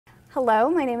Hello,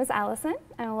 my name is Allison.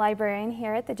 I'm a librarian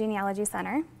here at the Genealogy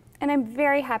Center, and I'm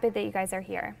very happy that you guys are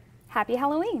here. Happy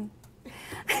Halloween!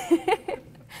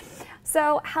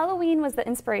 So Halloween was the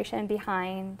inspiration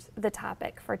behind the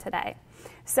topic for today.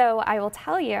 So I will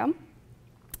tell you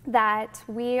that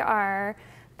we are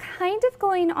kind of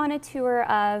going on a tour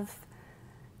of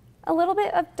a little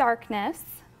bit of darkness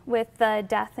with the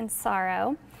death and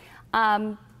sorrow,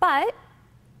 but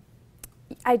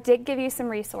I did give you some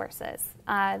resources.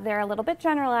 They're a little bit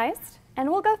generalized, and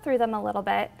we'll go through them a little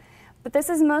bit, but this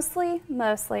is mostly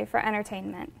for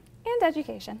entertainment and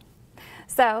education.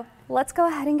 So let's go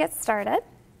ahead and get started.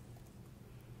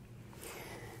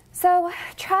 So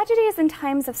tragedies in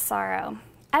times of sorrow.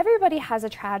 Everybody has a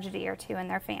tragedy or two in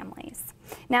their families.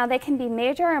 Now they can be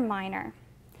major or minor.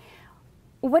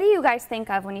 What do you guys think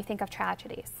of when you think of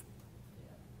tragedies?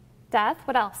 Death,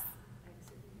 what else?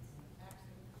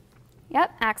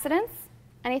 Yep, accidents.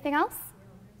 Anything else?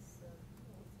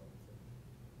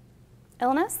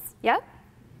 Illness, yep.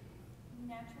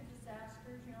 Natural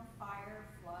disasters, you know, fire,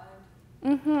 flood.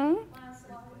 Mm-hmm.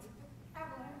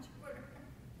 Avalanche, whatever.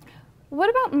 What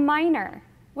about minor?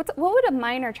 What would a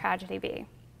minor tragedy be?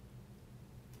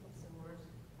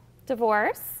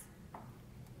 Divorce.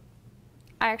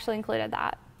 I actually included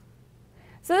that.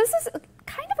 So this is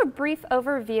kind of a brief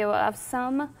overview of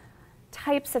some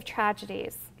types of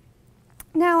tragedies.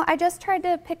 Now, I just tried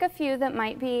to pick a few that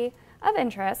might be of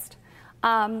interest.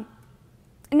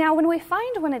 Now, when we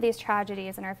find one of these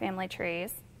tragedies in our family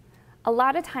trees, a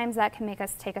lot of times that can make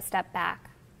us take a step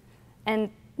back and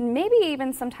maybe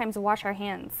even sometimes wash our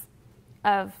hands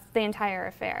of the entire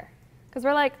affair. Because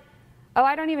we're like, oh,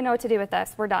 I don't even know what to do with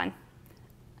this. We're done.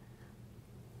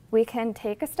 We can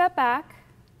take a step back.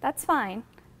 That's fine.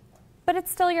 But it's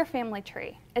still your family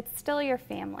tree. It's still your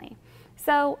family.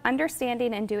 So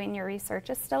understanding and doing your research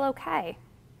is still okay.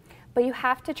 But you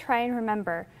have to try and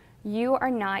remember, you are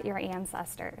not your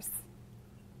ancestors.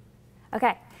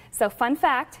 Okay, so fun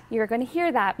fact, you're going to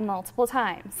hear that multiple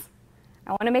times.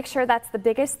 I want to make sure that's the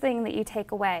biggest thing that you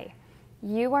take away.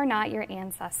 You are not your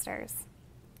ancestors.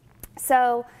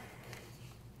 So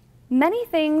many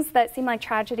things that seem like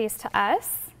tragedies to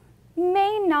us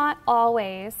may not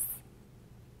always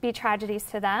be tragedies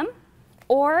to them,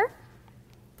 or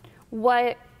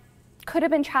what could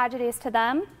have been tragedies to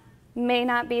them may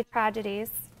not be tragedies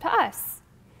to us.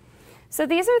 So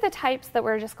these are the types that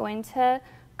we're just going to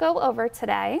go over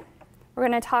today. We're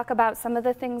going to talk about some of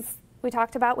the things we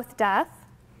talked about with death.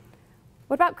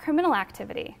 What about criminal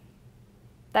activity?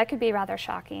 That could be rather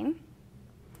shocking.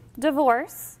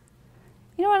 Divorce.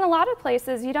 You know, in a lot of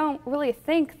places, you don't really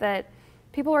think that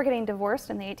people were getting divorced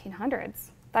in the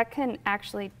 1800s. That can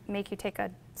actually make you take a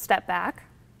step back.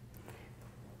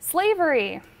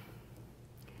 Slavery.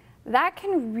 That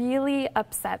can really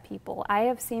upset people. I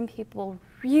have seen people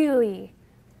really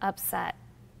upset.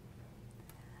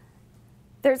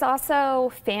 There's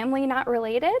also family not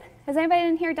related. Has anybody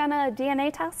in here done a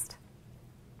DNA test?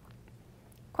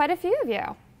 Quite a few of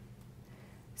you.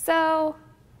 So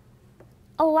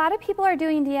a lot of people are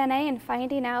doing DNA and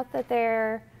finding out that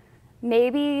they're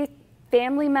maybe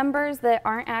family members that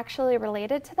aren't actually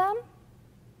related to them,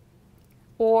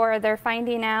 or they're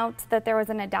finding out that there was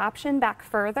an adoption back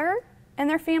further in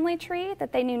their family tree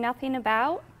that they knew nothing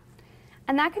about,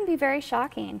 and that can be very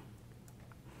shocking.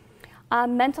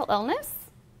 Mental illness,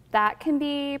 that can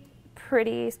be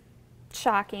pretty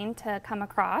shocking to come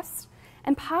across,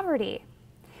 and poverty.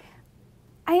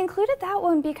 I included that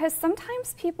one because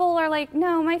sometimes people are like,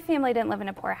 no, my family didn't live in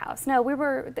a poor house. No,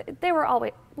 we're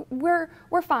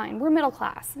fine, we're middle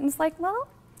class. And it's like, well,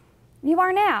 you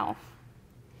are now.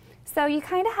 So you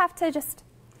kind of have to just,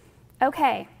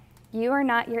 okay, you are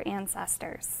not your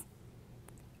ancestors.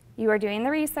 You are doing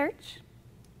the research,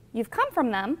 you've come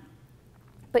from them,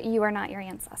 but you are not your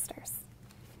ancestors.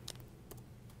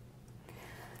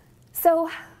 So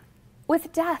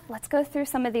with death, let's go through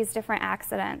some of these different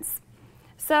accidents.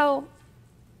 So,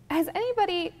 has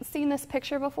anybody seen this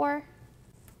picture before?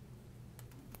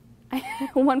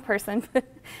 One person.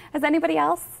 Has anybody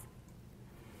else?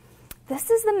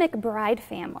 This is the McBride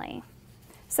family.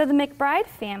 So the McBride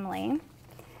family,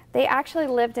 they actually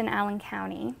lived in Allen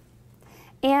County.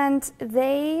 And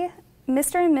Mr.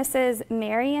 and Mrs.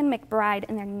 Marion McBride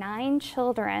and their 9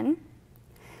 children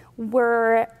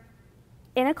were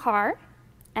in a car,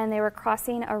 and they were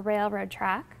crossing a railroad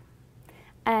track.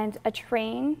 And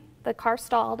the car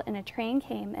stalled, and a train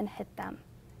came and hit them.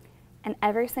 And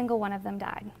every single one of them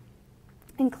died,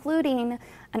 including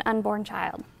an unborn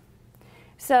child.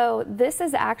 So this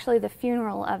is actually the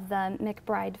funeral of the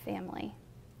McBride family.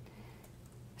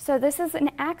 So this is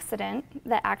an accident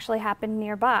that actually happened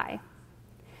nearby.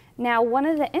 Now, one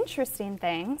of the interesting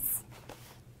things,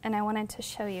 and I wanted to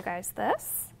show you guys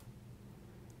this.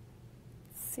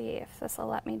 Let's see if this will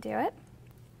let me do it.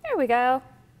 There we go.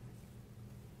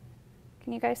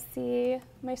 Can you guys see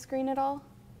my screen at all?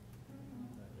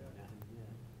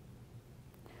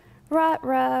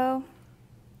 Ruh-roh.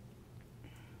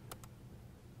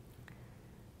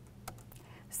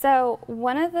 So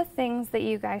one of the things that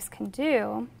you guys can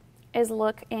do is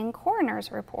look in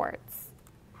coroner's reports.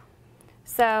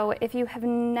 So if you have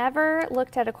never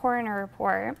looked at a coroner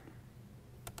report,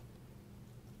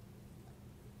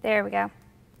 there we go.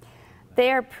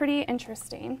 They are pretty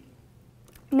interesting.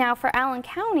 Now for Allen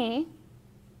County,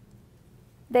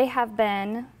 they have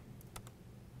been,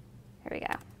 here we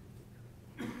go,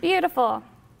 beautiful.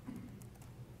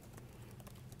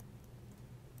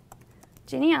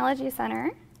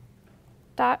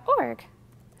 genealogycenter.org.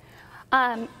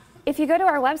 If you go to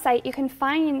our website, you can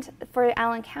find, for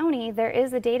Allen County, there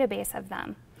is a database of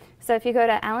them. So if you go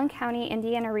to Allen County,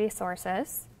 Indiana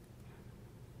Resources,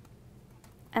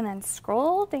 and then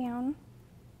scroll down,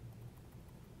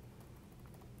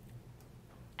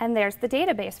 and there's the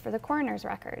database for the coroner's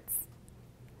records.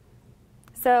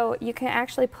 So you can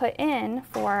actually put in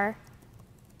for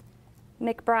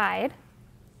McBride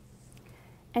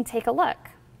and take a look.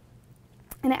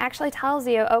 And it actually tells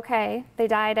you, okay, they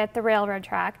died at the railroad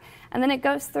track. And then it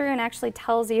goes through and actually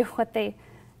tells you what they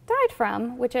died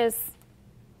from, which is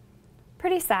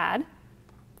pretty sad.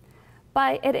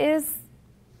 But it is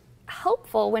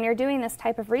helpful when you're doing this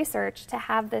type of research to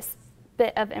have this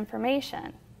bit of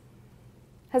information.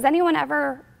 Has anyone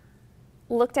ever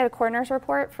looked at a coroner's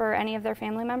report for any of their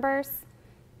family members?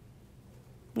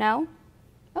 No?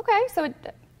 Okay, so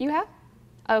you have?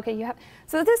 Okay, you have.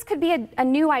 So this could be a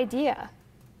new idea,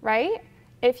 right?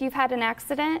 If you've had an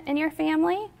accident in your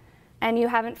family and you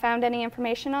haven't found any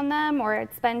information on them, or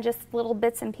it's been just little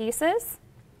bits and pieces.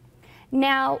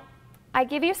 Now, I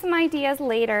give you some ideas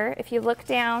later. If you look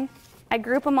down, I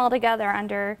group them all together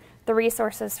under the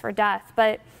resources for death.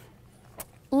 But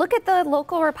look at the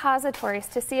local repositories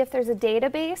to see if there's a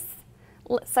database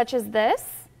such as this,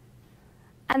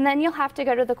 and then you'll have to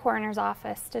go to the coroner's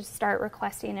office to start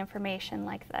requesting information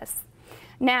like this.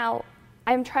 Now,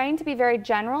 I'm trying to be very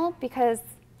general because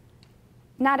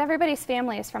not everybody's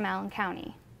family is from Allen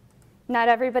County. Not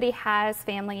everybody has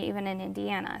family even in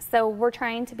Indiana. So we're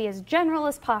trying to be as general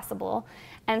as possible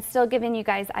and still giving you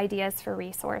guys ideas for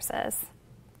resources.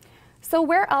 So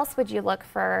where else would you look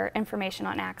for information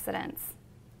on accidents?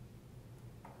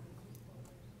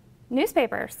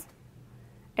 Newspapers.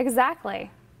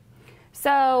 Exactly.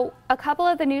 So a couple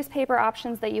of the newspaper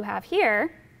options that you have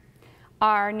here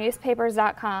are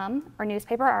newspapers.com or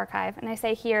Newspaper Archive, and I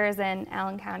say here is in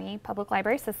Allen County Public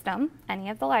Library System. Any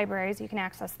of the libraries, you can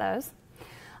access those.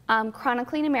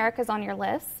 Chronicling America is on your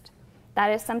list.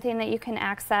 That is something that you can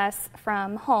access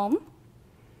from home.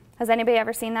 Has anybody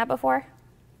ever seen that before?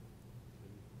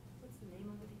 What's the name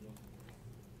of it again?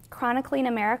 Chronicling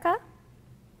America.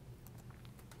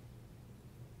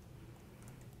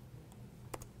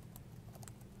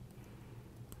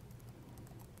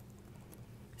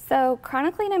 So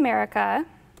Chronicling America,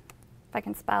 if I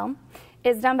can spell,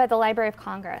 is done by the Library of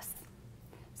Congress.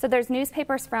 So there's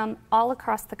newspapers from all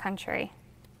across the country.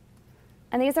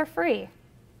 And these are free.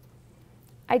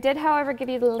 I did, however, give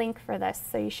you the link for this,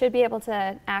 so you should be able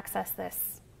to access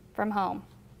this from home.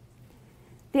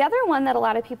 The other one that a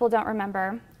lot of people don't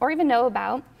remember or even know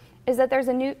about is that there's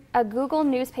a Google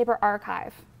Newspaper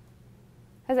Archive.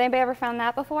 Has anybody ever found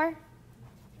that before?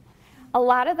 A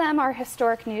lot of them are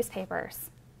historic newspapers.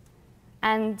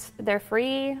 And they're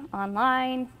free,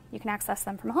 online, you can access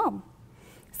them from home.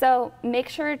 So make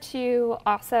sure to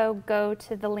also go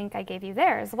to the link I gave you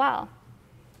there as well.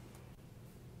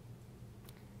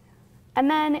 And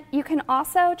then you can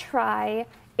also try,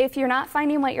 if you're not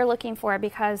finding what you're looking for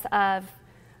because of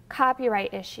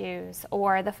copyright issues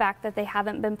or the fact that they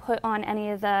haven't been put on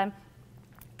any of the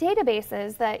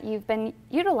databases that you've been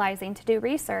utilizing to do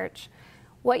research,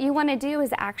 what you want to do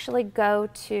is actually go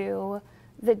to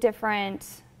the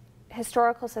different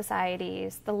historical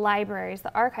societies, the libraries,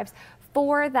 the archives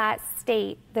for that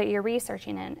state that you're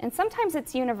researching in. And sometimes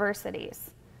it's universities.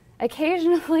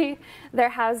 Occasionally they're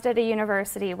housed at a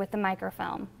university with the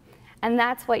microfilm. And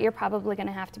that's what you're probably going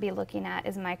to have to be looking at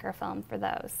is microfilm for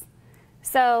those.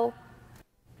 So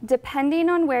depending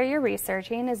on where you're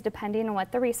researching is depending on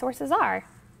what the resources are.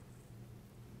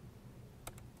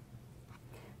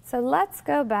 So let's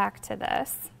go back to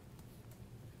this.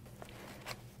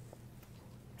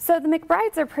 So the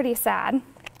McBrides are pretty sad.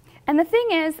 And the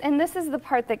thing is, and this is the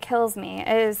part that kills me,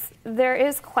 is there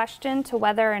is question to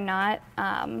whether or not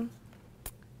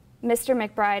Mr.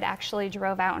 McBride actually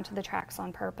drove out into the tracks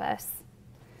on purpose.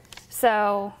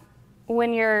 So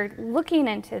when you're looking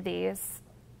into these,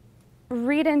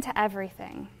 read into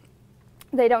everything.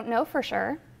 They don't know for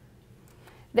sure.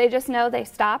 They just know they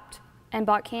stopped and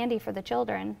bought candy for the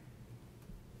children,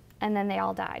 and then they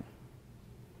all died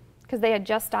because they had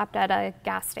just stopped at a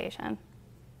gas station.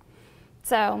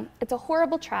 So it's a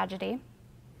horrible tragedy,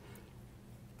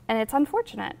 and it's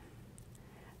unfortunate.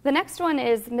 The next one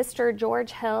is Mr.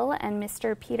 George Hill and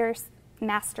Mr. Peter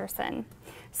Masterson.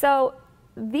 So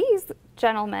these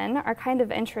gentlemen are kind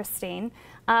of interesting.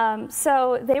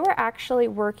 So they were actually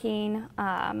working,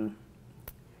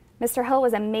 Mr. Hill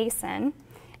was a mason,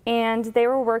 and they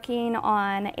were working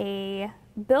on a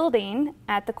building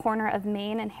at the corner of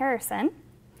Main and Harrison,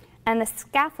 and the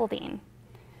scaffolding,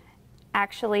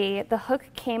 actually, the hook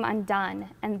came undone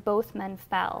and both men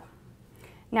fell.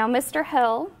 Now, Mr.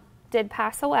 Hill did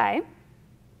pass away,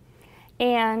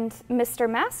 and Mr.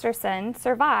 Masterson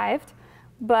survived,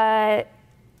 but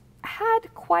had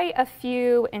quite a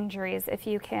few injuries, if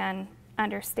you can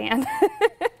understand.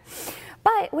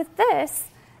 But with this,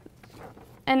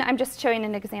 and I'm just showing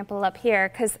an example up here,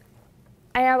 because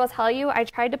I will tell you, I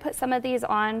tried to put some of these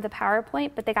on the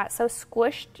PowerPoint, but they got so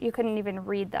squished you couldn't even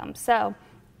read them. So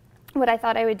what I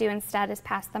thought I would do instead is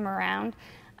pass them around.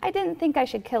 I didn't think I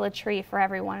should kill a tree for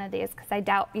every one of these, because I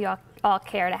doubt you all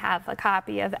care to have a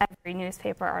copy of every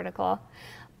newspaper article.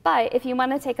 But if you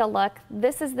want to take a look,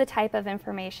 this is the type of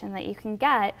information that you can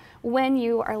get when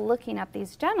you are looking up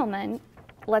these gentlemen.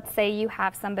 Let's say you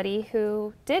have somebody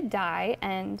who did die,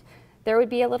 and there would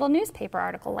be a little newspaper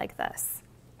article like this.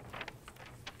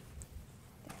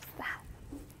 There's that.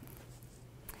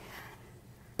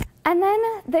 And then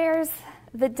there's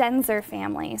the Denzer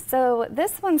family. So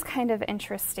this one's kind of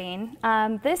interesting.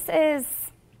 This is,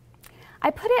 I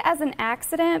put it as an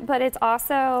accident, but it's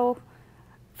also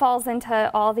falls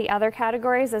into all the other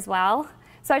categories as well.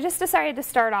 So I just decided to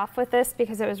start off with this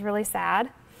because it was really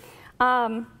sad.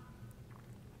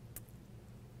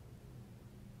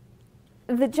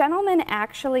 The gentleman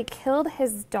actually killed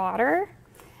his daughter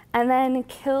and then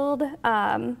killed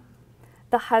the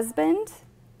husband,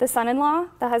 the son-in-law,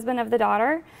 the husband of the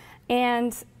daughter,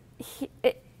 and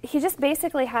he just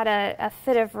basically had a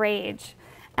fit of rage,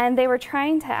 and they were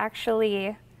trying to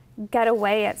actually get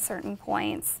away at certain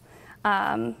points.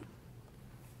 And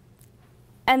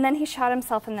then he shot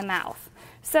himself in the mouth.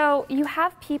 So you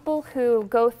have people who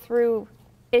go through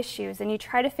issues and you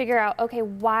try to figure out, okay,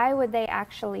 why would they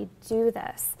actually do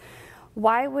this?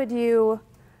 Why would you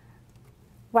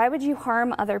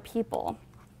harm other people?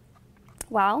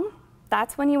 Well,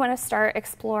 that's when you want to start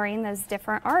exploring those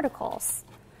different articles.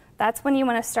 That's when you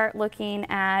want to start looking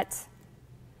at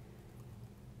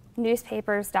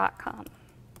newspapers.com.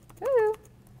 Ooh.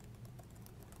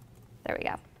 There we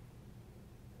go.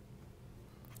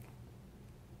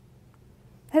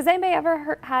 Has anybody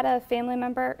ever had a family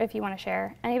member, if you want to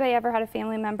share, anybody ever had a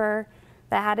family member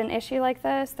that had an issue like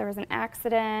this? There was an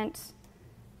accident,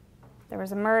 there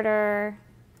was a murder.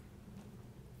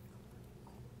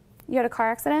 You had a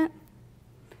car accident?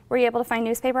 Were you able to find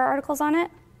newspaper articles on it?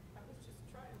 I was just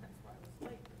trying, that's why I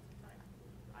was late.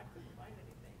 I couldn't find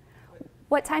anything.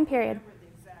 What time period? I don't remember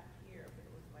the exact year, but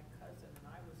it was my cousin, and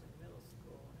I was in middle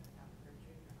school and after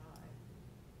junior high.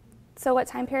 So what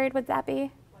time period would that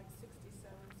be? Like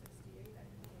 67, 68,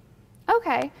 I think.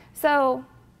 Okay, so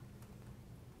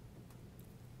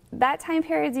that time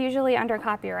period is usually under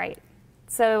copyright.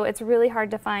 So it's really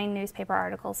hard to find newspaper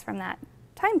articles from that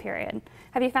time period.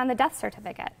 Have you found the death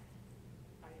certificate?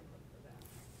 I didn't look for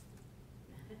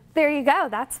that. There you go.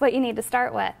 That's what you need to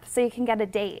start with, so you can get a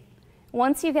date.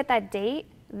 Once you get that date,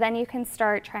 then you can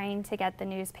start trying to get the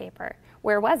newspaper.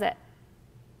 Where was it?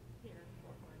 Here in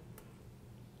Fort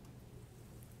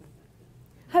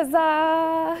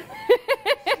Huzzah!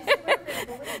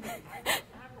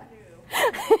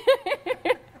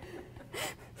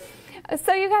 Wayne.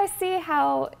 So you guys see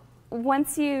how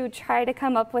once you try to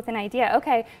come up with an idea,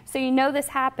 okay, so you know this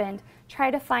happened, try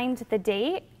to find the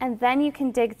date, and then you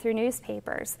can dig through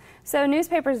newspapers. So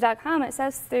newspapers.com, it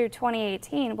says through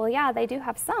 2018. Well, yeah, they do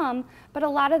have some, but a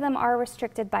lot of them are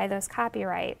restricted by those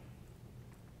copyright.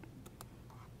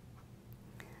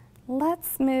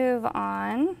 Let's move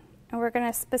on, and we're going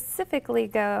to specifically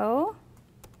go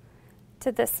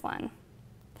to this one.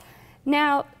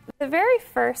 Now, the very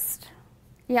first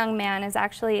young man is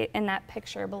actually in that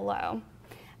picture below.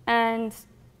 And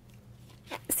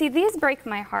see, these break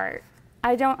my heart.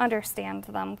 I don't understand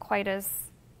them quite as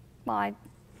well.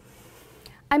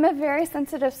 I'm a very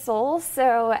sensitive soul,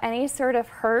 so any sort of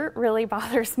hurt really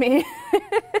bothers me.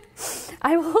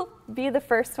 I will be the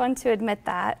first one to admit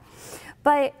that.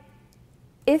 But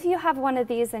if you have one of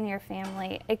these in your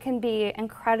family, it can be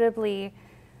incredibly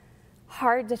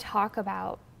hard to talk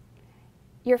about.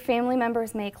 Your family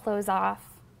members may close off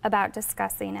about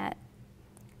discussing it.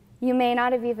 You may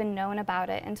not have even known about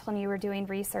it until you were doing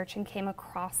research and came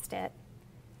across it.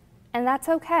 And that's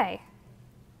okay.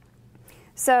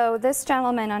 So this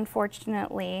gentleman,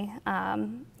 unfortunately,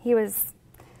 he was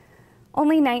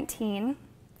only 19,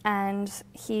 and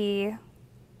he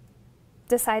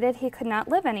decided he could not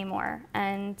live anymore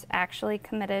and actually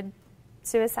committed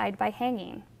suicide by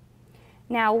hanging.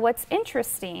 Now, what's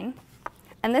interesting,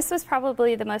 and this was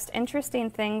probably the most interesting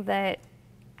thing that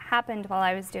happened while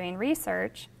I was doing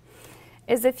research,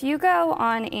 is if you go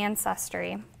on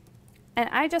Ancestry, and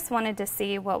I just wanted to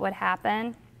see what would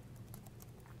happen.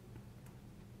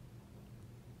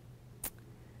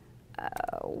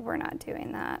 Oh, we're not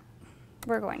doing that.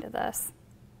 We're going to this.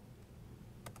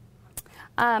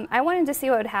 I wanted to see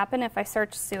what would happen if I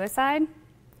searched suicide,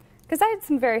 because I had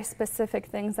some very specific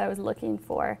things I was looking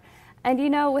for. And you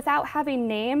know, without having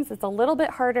names, it's a little bit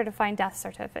harder to find death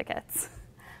certificates.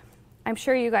 I'm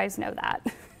sure you guys know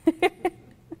that.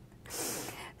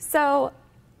 So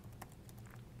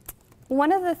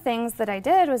one of the things that I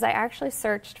did was I actually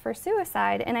searched for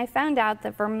suicide, and I found out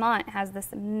that Vermont has this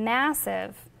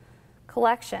massive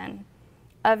collection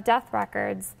of death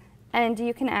records, and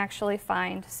you can actually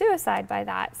find suicide by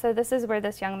that. So this is where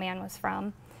this young man was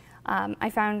from. I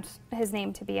found his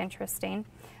name to be interesting.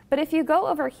 But if you go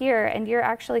over here and you're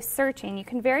actually searching, you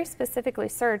can very specifically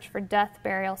search for death,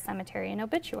 burial, cemetery, and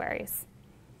obituaries.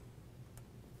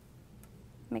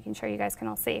 Making sure you guys can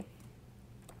all see.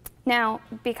 Now,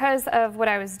 because of what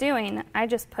I was doing, I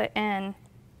just put in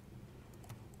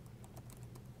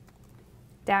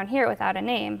down here without a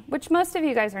name, which most of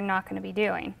you guys are not going to be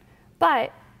doing.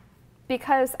 But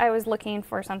because I was looking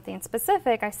for something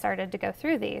specific, I started to go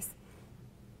through these.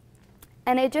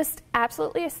 And it just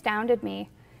absolutely astounded me,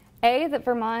 A, that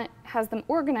Vermont has them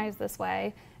organized this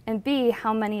way, and B,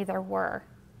 how many there were.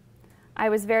 I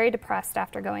was very depressed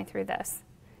after going through this.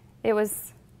 It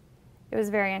was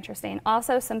very interesting.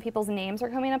 Also, some people's names are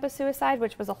coming up as suicide,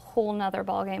 which was a whole nother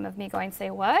ballgame of me going,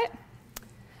 say what?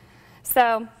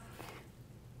 So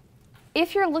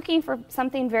if you're looking for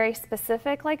something very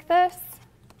specific like this,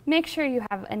 make sure you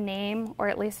have a name, or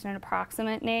at least an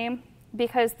approximate name,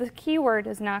 because the keyword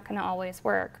is not going to always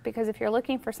work. Because if you're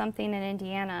looking for something in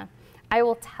Indiana, I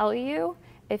will tell you,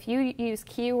 if you use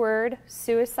keyword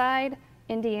suicide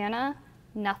Indiana,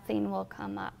 nothing will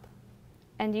come up.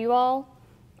 And you all,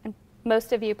 and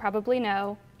most of you probably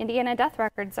know, Indiana death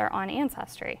records are on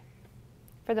Ancestry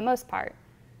for the most part.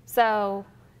 So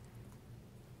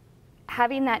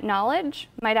having that knowledge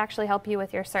might actually help you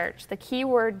with your search. The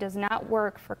keyword does not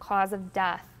work for cause of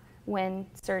death when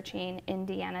searching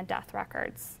Indiana death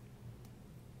records.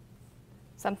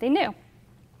 Something new.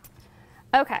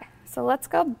 Okay, so let's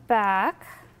go back.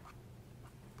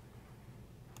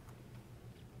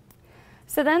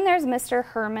 So then there's Mr.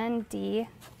 Herman D.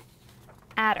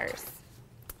 Adders.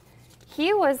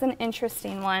 He was an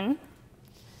interesting one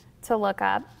to look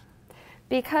up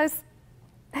because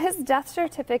his death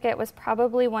certificate was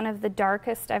probably one of the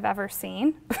darkest I've ever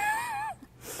seen.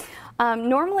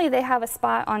 Normally they have a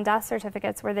spot on death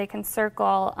certificates where they can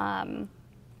circle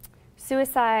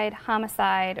suicide,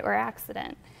 homicide, or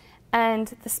accident.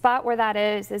 And the spot where that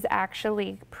is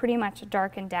actually pretty much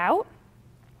darkened out.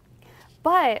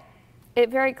 But it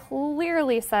very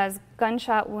clearly says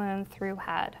gunshot wound through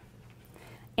head.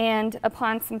 And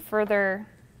upon some further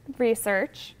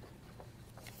research,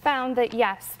 found that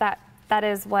yes, that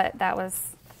is what that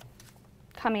was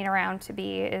coming around to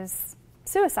be, is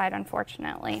suicide,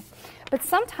 unfortunately. But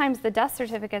sometimes the death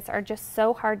certificates are just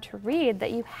so hard to read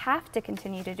that you have to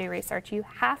continue to do research. You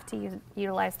have to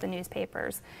utilize the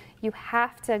newspapers. You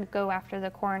have to go after the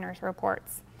coroner's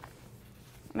reports.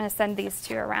 I'm going to send these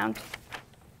two around.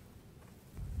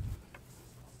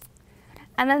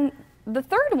 And then the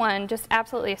third one just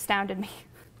absolutely astounded me.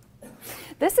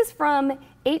 This is from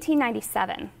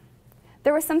 1897.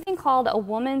 There was something called a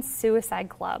woman's suicide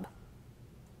club.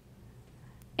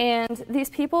 And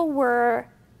these people were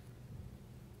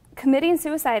committing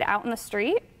suicide out in the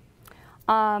street.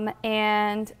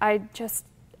 And I just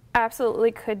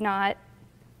absolutely could not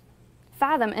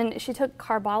fathom. And she took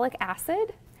carbolic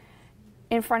acid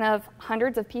in front of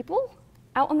hundreds of people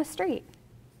out on the street.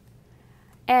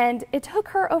 And it took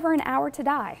her over an hour to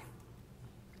die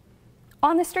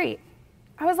on the street.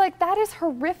 I was like, that is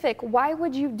horrific. Why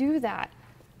would you do that?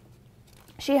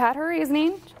 She had her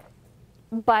reasoning,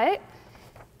 but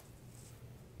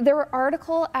there were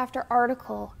article after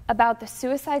article about the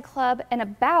suicide club and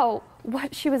about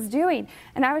what she was doing.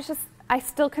 And I I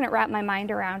still couldn't wrap my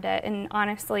mind around it. And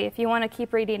honestly, if you want to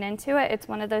keep reading into it, it's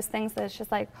one of those things that's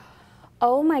just like,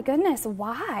 oh my goodness,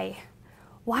 why?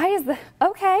 Why is the,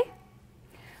 okay.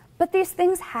 But these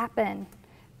things happen.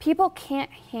 People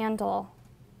can't handle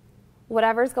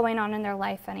whatever's going on in their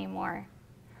life anymore.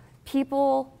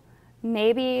 People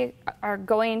maybe are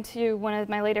going to one of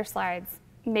my later slides.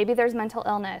 Maybe there's mental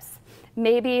illness.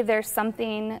 Maybe there's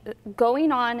something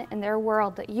going on in their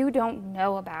world that you don't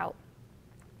know about.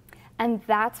 And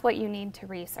that's what you need to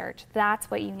research.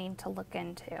 That's what you need to look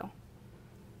into.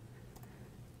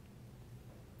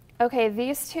 Okay,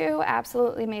 these two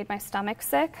absolutely made my stomach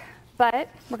sick, but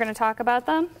we're going to talk about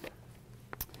them.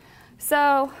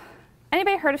 So,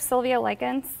 anybody heard of Sylvia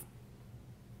Likens?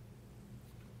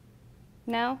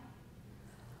 No?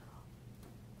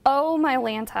 Oh, my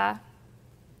Lanta.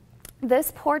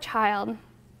 This poor child,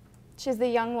 she's a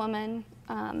young woman.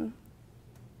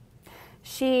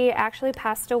 She actually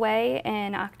passed away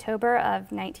in October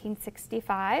of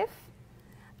 1965.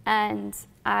 And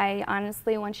I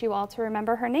honestly want you all to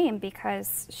remember her name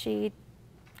because she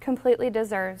completely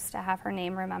deserves to have her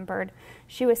name remembered.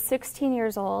 She was 16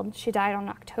 years old. She died on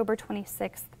October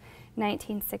 26th,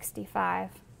 1965.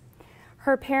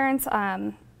 Her parents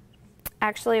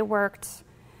actually worked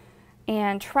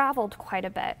and traveled quite a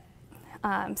bit.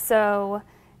 So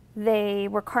they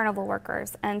were carnival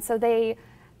workers. And so they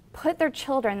put their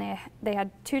children, they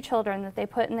had 2 children that they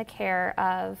put in the care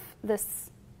of this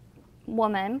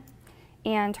woman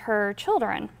and her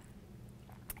children.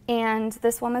 And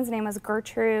this woman's name was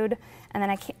Gertrude, and then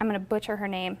I'm going to butcher her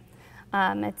name.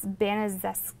 It's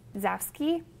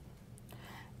Banaszewski.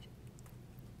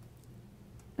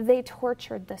 They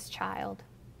tortured this child.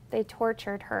 They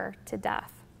tortured her to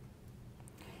death.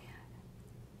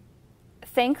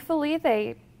 Thankfully,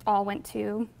 they all went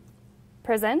to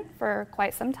prison for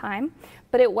quite some time,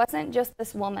 but it wasn't just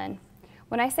this woman.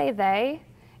 When I say they,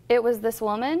 it was this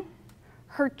woman,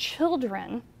 her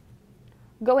children,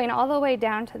 going all the way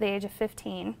down to the age of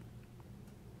 15,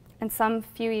 and some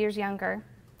few years younger,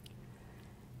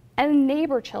 and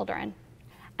neighbor children.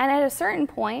 And at a certain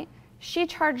point, she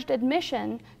charged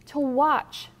admission to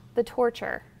watch the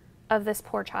torture of this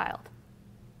poor child.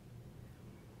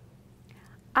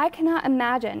 I cannot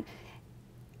imagine.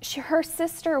 Her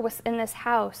sister was in this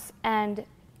house and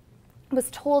was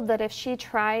told that if she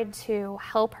tried to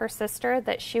help her sister,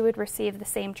 that she would receive the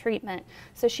same treatment.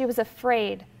 So she was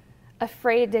afraid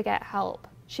to get help.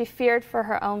 She feared for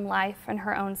her own life and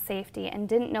her own safety and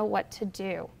didn't know what to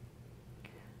do.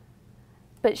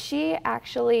 But she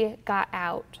actually got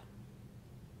out.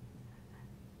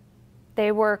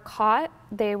 They were caught,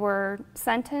 they were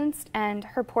sentenced, and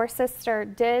her poor sister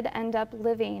did end up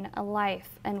living a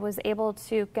life and was able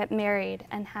to get married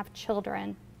and have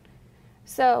children.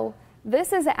 So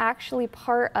this is actually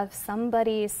part of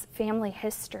somebody's family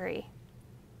history.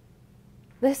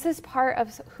 This is part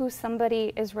of who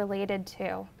somebody is related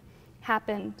to,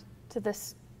 happened to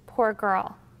this poor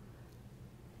girl.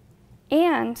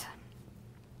 And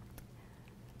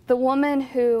the woman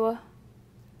who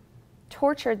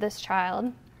tortured this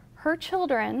child, her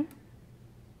children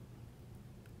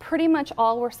pretty much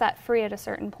all were set free at a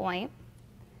certain point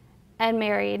and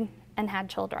married and had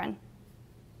children.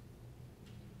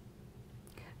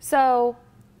 So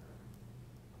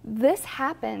this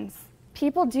happens.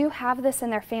 People do have this in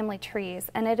their family trees,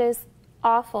 and it is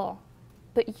awful,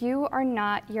 but you are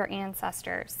not your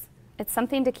ancestors. It's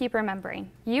something to keep remembering.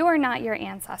 You are not your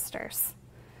ancestors.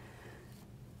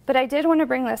 But I did want to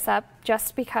bring this up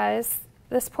just because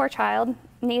this poor child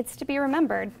needs to be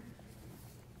remembered.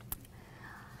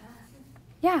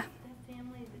 Yeah. That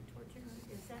family that tortured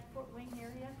her, is that Fort Wayne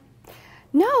area?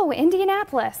 No,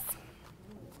 Indianapolis.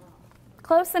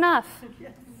 Close enough.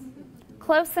 Yes.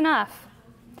 Close enough.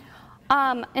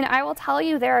 And I will tell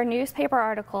you, there are newspaper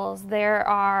articles, there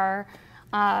are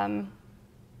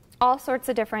all sorts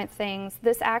of different things.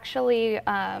 This actually,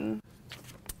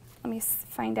 let me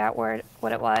find out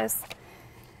what it was.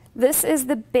 This is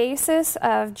the basis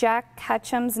of Jack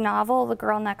Ketchum's novel, The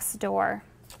Girl Next Door.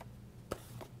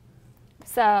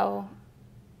 So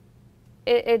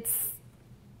it's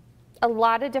a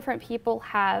lot of different people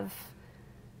have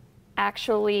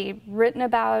actually written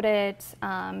about it,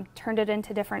 turned it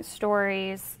into different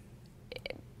stories,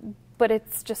 but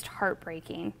it's just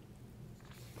heartbreaking.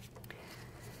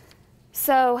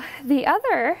 So the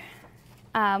other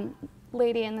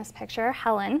lady in this picture,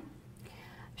 Helen,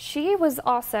 she was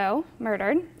also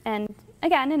murdered, and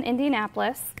again in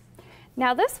Indianapolis.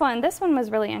 Now this one was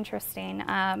really interesting.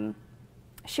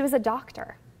 She was a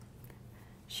doctor.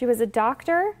 She was a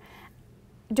doctor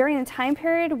during a time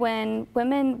period when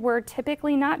women were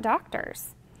typically not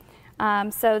doctors.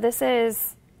 So this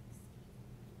is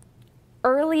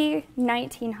early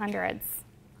 1900s.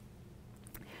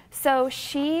 So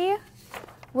she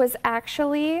was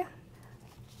actually,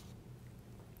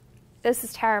 this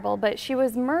is terrible, but she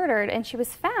was murdered and she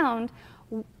was found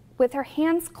with her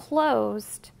hands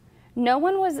closed. No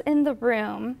one was in the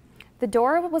room. The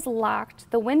door was locked,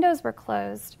 the windows were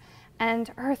closed, and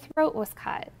her throat was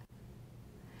cut.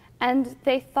 And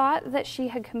they thought that she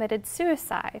had committed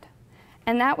suicide.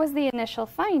 And that was the initial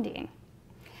finding.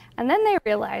 And then they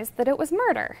realized that it was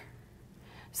murder.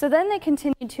 So then they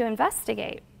continued to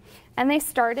investigate. And they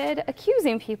started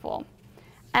accusing people.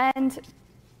 And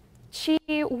she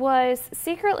was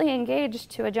secretly engaged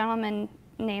to a gentleman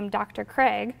named Dr.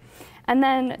 Craig. And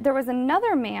then there was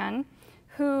another man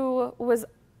who was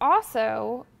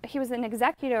also, he was an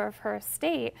executor of her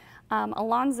estate,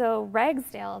 Alonzo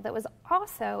Ragsdale, that was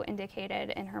also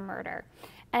indicated in her murder.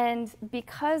 And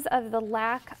because of the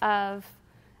lack of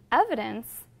evidence,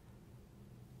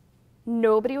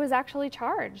 nobody was actually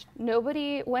charged.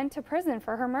 Nobody went to prison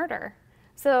for her murder.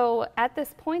 So at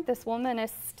this point, this woman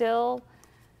is still,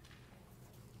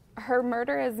 her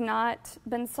murder has not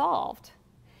been solved.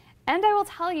 And I will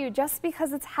tell you, just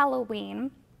because it's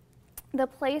Halloween, the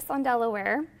place on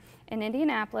Delaware in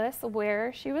Indianapolis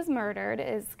where she was murdered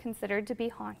is considered to be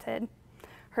haunted.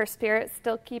 Her spirit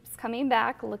still keeps coming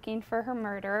back looking for her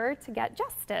murderer to get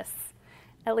justice.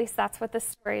 At least that's what the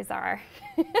stories are.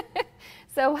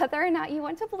 So whether or not you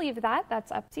want to believe that,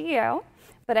 that's up to you.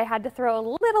 But I had to throw a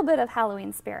little bit of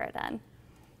Halloween spirit in.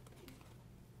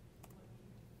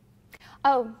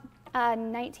 Oh,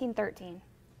 1913.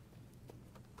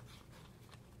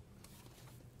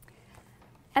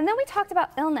 And then we talked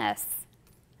about illness.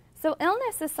 So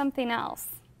illness is something else.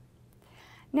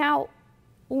 Now,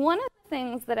 one of the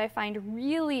things that I find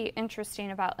really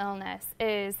interesting about illness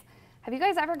is, have you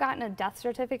guys ever gotten a death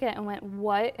certificate and went,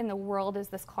 what in the world is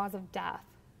this cause of death?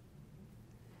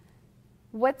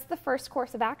 What's the first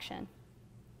course of action?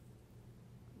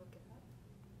 Look it up.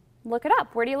 Look it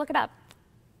up. Where do you look it up?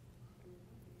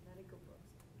 Medical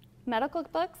books. Medical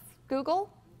books? Google?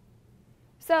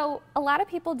 So a lot of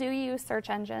people do use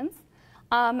search engines.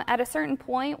 At a certain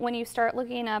point, when you start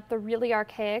looking up the really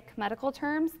archaic medical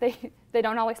terms, they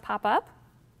don't always pop up.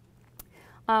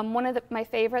 One of my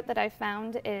favorite that I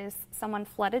found is someone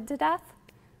flooded to death.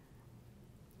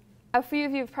 A few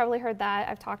of you have probably heard that.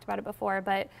 I've talked about it before,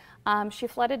 but she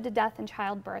flooded to death in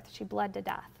childbirth. She bled to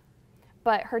death.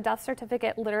 But her death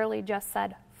certificate literally just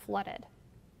said flooded.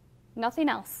 Nothing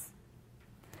else.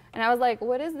 And I was like,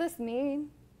 what does this mean?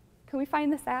 Can we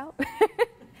find this out?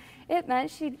 It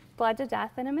meant she bled to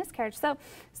death in a miscarriage. So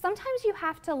sometimes you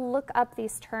have to look up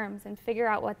these terms and figure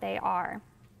out what they are.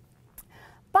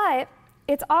 But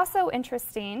it's also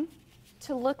interesting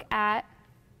to look at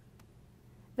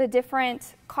the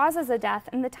different causes of death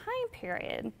and the time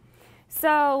period.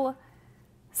 So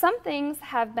some things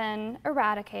have been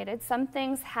eradicated. Some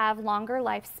things have longer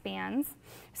lifespans.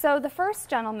 So the first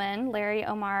gentleman, Larry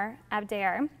Omar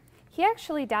Abdair, he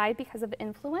actually died because of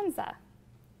influenza.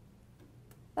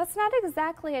 That's not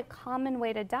exactly a common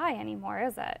way to die anymore,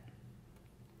 is it?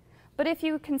 But if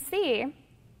you can see,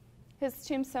 his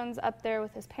tombstone's up there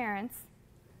with his parents.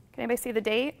 Can anybody see the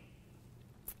date?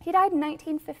 He died in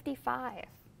 1955.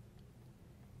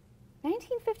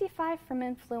 1955 from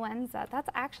influenza. That's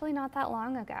actually not that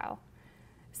long ago.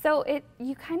 So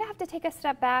you kind of have to take a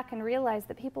step back and realize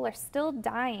that people are still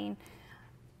dying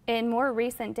in more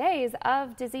recent days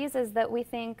of diseases that we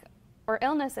think, or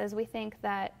illnesses we think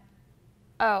that,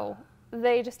 oh,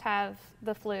 they just have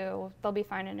the flu, they'll be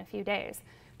fine in a few days.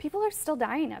 People are still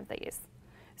dying of these.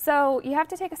 So you have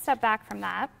to take a step back from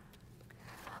that.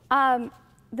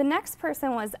 The next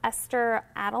person was Esther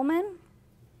Adelman.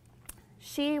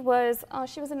 She was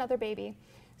another baby.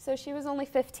 So she was only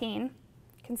 15. You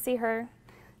can see her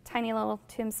tiny little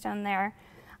tombstone there.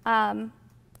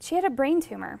 She had a brain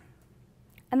tumor,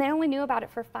 and they only knew about it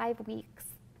for 5 weeks.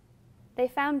 They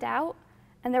found out,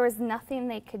 and there was nothing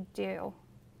they could do.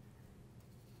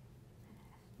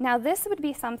 Now, this would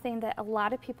be something that a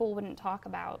lot of people wouldn't talk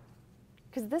about,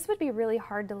 because this would be really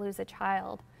hard to lose a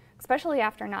child, especially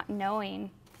after not knowing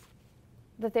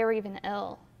that they were even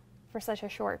ill for such a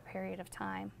short period of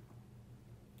time.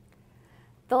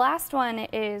 The last one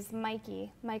is Mike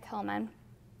Hillman.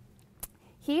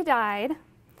 He died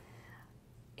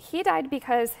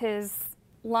because his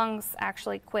lungs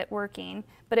actually quit working,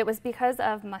 but it was because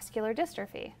of muscular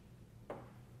dystrophy.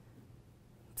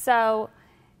 So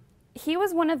he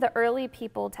was one of the early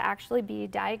people to actually be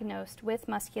diagnosed with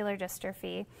muscular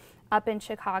dystrophy up in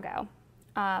Chicago.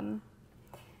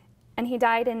 And he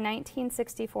died in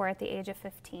 1964 at the age of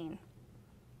 15.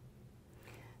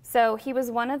 So he was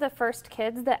one of the first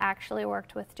kids that actually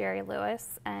worked with Jerry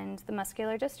Lewis and the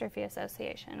Muscular Dystrophy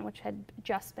Association, which had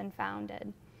just been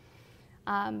founded.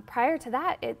 Prior to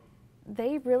that,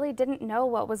 they really didn't know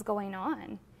what was going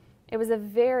on. It was a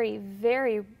very,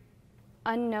 very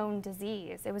unknown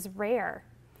disease. It was rare.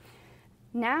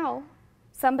 Now,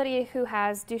 somebody who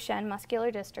has Duchenne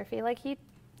muscular dystrophy, like he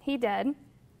did,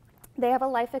 they have a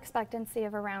life expectancy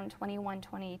of around 21,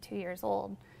 22 years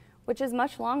old, which is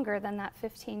much longer than that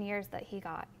 15 years that he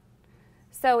got.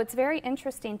 So it's very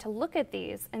interesting to look at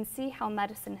these and see how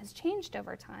medicine has changed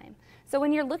over time. So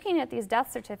when you're looking at these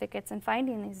death certificates and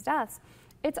finding these deaths,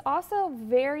 it's also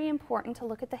very important to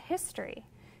look at the history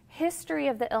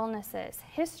of the illnesses,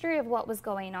 history of what was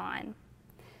going on.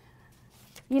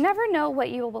 You never know what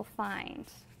you will find.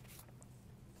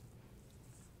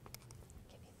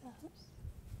 Give you those.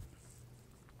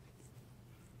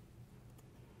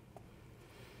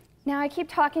 Now, I keep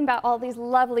talking about all these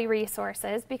lovely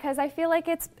resources because I feel like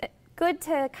it's good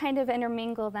to kind of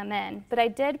intermingle them in, but I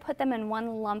did put them in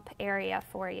one lump area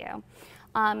for you.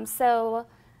 So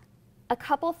a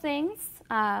couple things.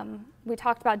 We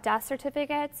talked about death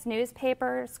certificates,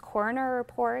 newspapers, coroner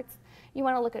reports. You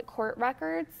want to look at court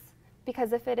records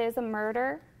because if it is a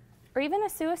murder or even a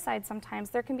suicide sometimes,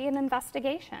 there can be an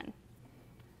investigation.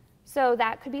 So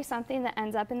that could be something that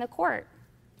ends up in the court.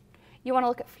 You want to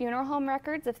look at funeral home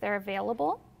records if they're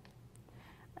available,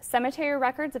 cemetery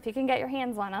records if you can get your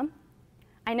hands on them.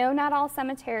 I know not all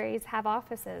cemeteries have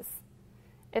offices.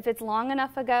 If it's long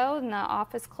enough ago and the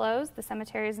office closed, the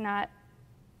cemetery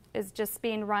is just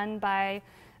being run by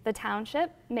the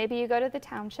township, maybe you go to the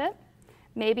township.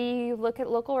 Maybe you look at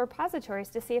local repositories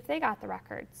to see if they got the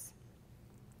records.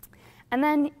 And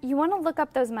then you want to look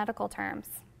up those medical terms.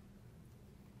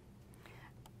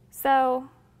 So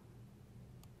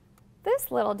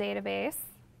this little database,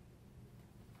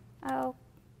 oh,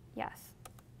 yes.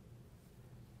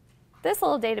 This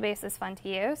little database is fun to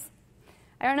use.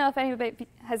 I don't know if anybody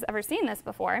has ever seen this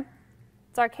before.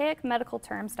 It's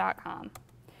archaicmedicalterms.com.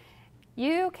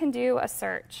 You can do a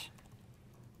search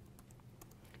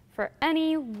for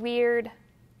any weird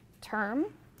term,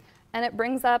 and it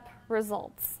brings up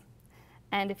results.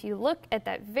 And if you look at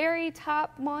that very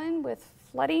top one with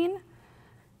flooding,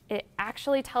 it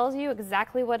actually tells you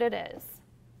exactly what it is,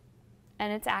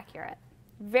 and it's accurate.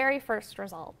 Very first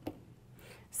result.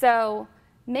 So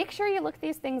make sure you look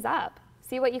these things up,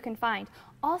 see what you can find.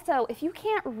 Also, if you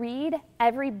can't read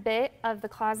every bit of the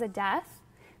cause of death,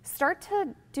 start to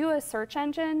do a search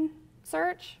engine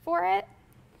search for it.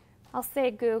 I'll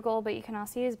say Google, but you can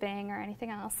also use Bing or anything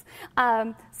else.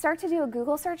 Start to do a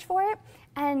Google search for it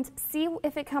and see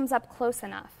if it comes up close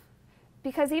enough.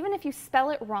 Because even if you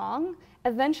spell it wrong,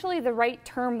 eventually the right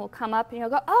term will come up and you'll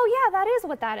go, oh yeah, that is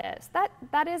what that is.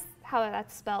 That is how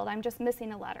that's spelled. I'm just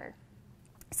missing a letter.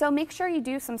 So make sure you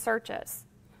do some searches.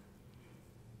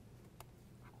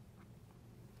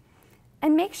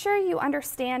 And make sure you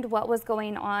understand what was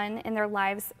going on in their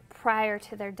lives prior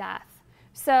to their death.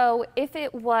 So if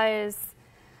it was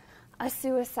a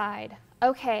suicide,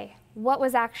 okay, what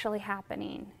was actually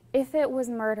happening? If it was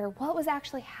murder, what was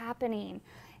actually happening?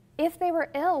 If they were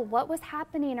ill, what was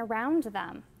happening around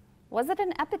them? Was it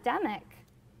an epidemic?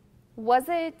 Was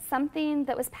it something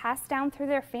that was passed down through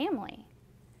their family?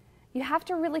 You have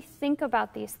to really think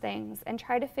about these things and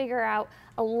try to figure out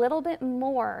a little bit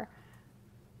more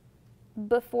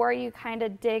before you kind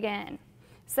of dig in.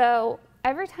 So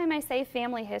every time I say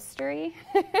family history,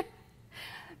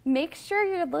 make sure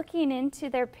you're looking into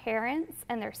their parents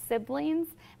and their siblings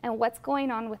and what's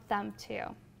going on with them too.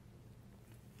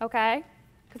 Okay?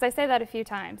 Because I say that a few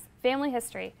times. Family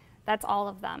history, that's all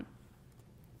of them.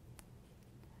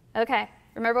 Okay,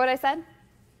 remember what I said?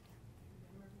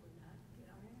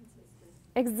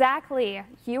 Exactly.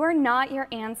 You are not your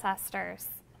ancestors.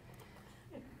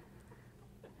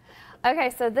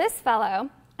 Okay, so this fellow,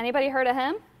 anybody heard of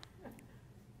him?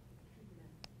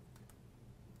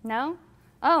 No?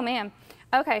 Oh, man.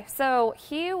 Okay, so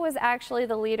he was actually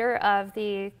the leader of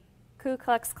the Ku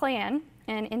Klux Klan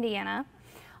in Indiana.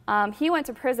 He went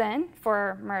to prison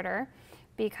for murder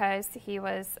because he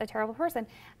was a terrible person.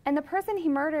 And the person he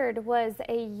murdered was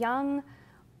a young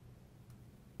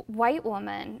white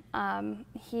woman.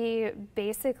 He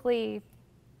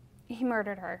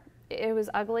murdered her. It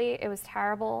was ugly. It was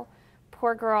terrible.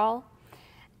 Poor girl.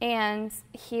 And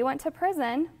he went to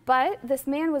prison, but this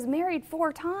man was married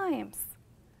 4 times.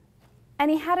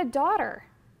 And he had a daughter.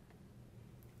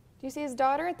 Do you see his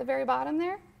daughter at the very bottom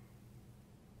there?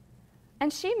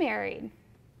 And she married.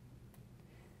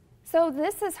 So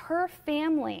this is her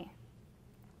family.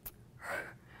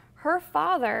 Her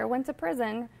father went to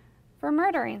prison for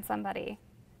murdering somebody.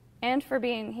 and for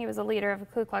being, he was a leader of the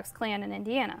Ku Klux Klan in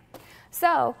Indiana.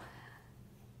 So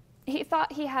he thought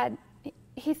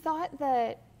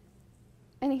that,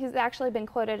 and he's actually been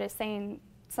quoted as saying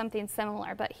something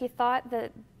similar, but he thought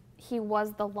that he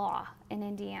was the law in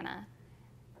Indiana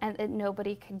and that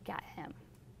nobody could get him.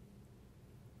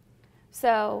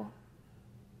 So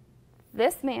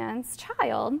this man's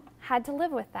child had to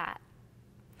live with that.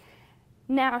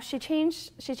 Now, she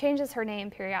changes her name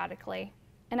periodically,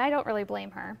 and I don't really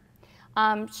blame her.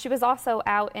 She was also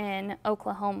out in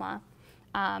Oklahoma.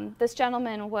 This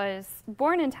gentleman was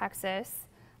born in Texas,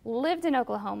 lived in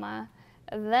Oklahoma,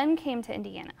 then came to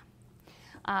Indiana.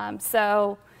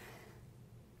 So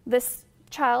this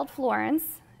child,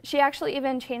 Florence, she actually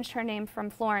even changed her name from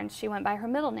Florence. She went by her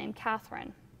middle name,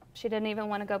 Catherine. She didn't even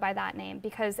want to go by that name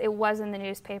because it was in the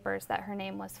newspapers that her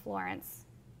name was Florence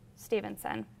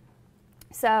Stevenson.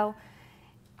 So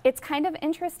it's kind of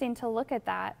interesting to look at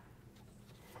that.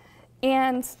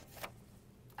 And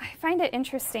I find it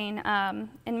interesting,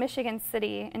 in Michigan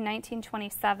City in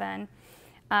 1927,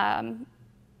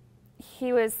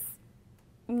 he was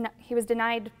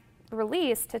denied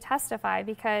release to testify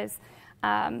because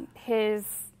his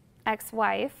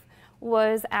ex-wife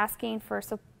was asking for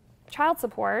child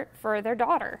support for their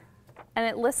daughter, and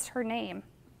it lists her name.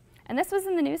 And this was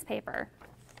in the newspaper.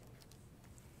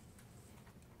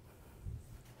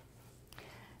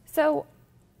 So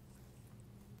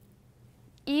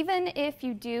even if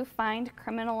you do find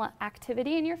criminal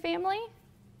activity in your family,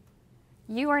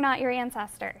 you are not your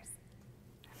ancestors.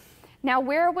 Now,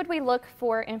 where would we look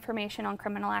for information on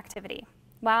criminal activity?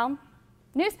 Well,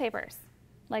 newspapers,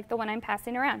 like the one I'm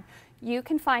passing around. You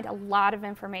can find a lot of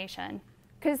information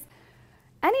because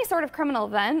any sort of criminal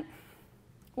event,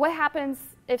 what happens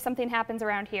if something happens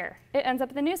around here? It ends up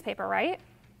in the newspaper, right?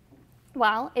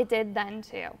 Well, it did then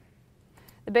too.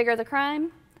 The bigger the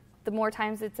crime, the more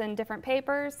times it's in different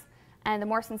papers, and the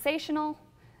more sensational,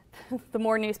 the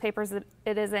more newspapers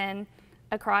it is in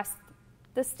across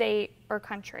the state or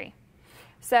country.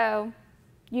 So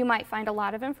you might find a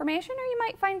lot of information, or you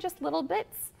might find just little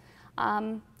bits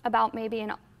about maybe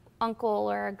an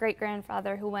uncle or a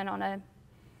great-grandfather who went on a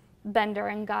bender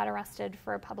and got arrested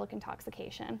for public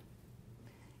intoxication.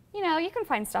 You know, you can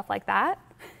find stuff like that.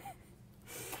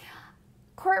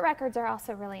 Court records are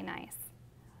also really nice.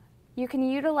 You can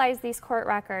utilize these court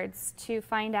records to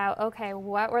find out, okay,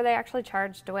 what were they actually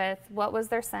charged with? What was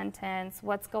their sentence?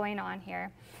 What's going on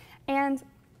here? And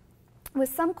with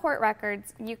some court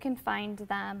records, you can find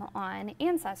them on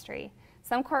Ancestry.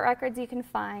 Some court records you can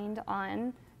find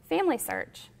on Family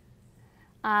Search.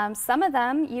 Some of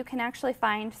them you can actually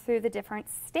find through the different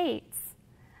states.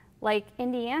 Like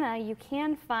Indiana, you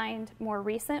can find more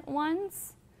recent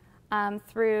ones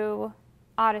through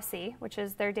Odyssey, which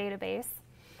is their database.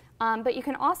 But you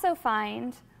can also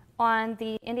find on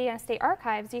the Indiana State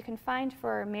Archives, you can find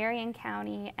for Marion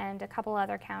County and a couple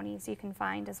other counties you can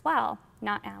find as well,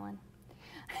 not Allen.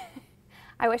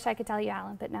 I wish I could tell you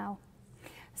Allen, but no.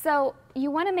 So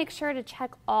you want to make sure to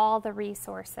check all the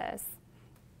resources.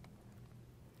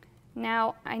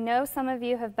 Now, I know some of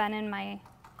you have been in my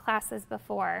classes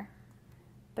before,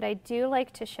 but I do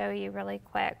like to show you really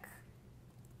quick.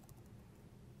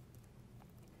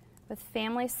 With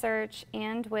Family Search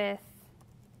and with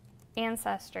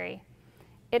Ancestry,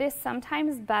 it is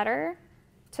sometimes better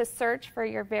to search for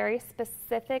your very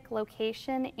specific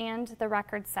location and the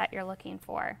record set you're looking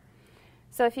for.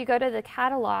 So if you go to the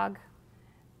catalog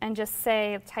and just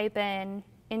say, type in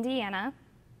Indiana,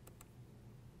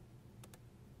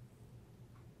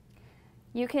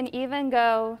 you can even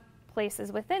go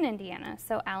places within Indiana,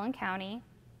 so Allen County,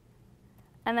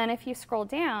 and then if you scroll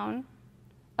down,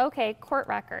 okay, court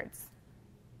records.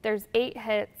 There's 8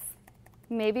 hits.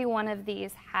 Maybe one of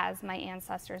these has my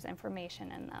ancestors'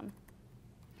 information in them.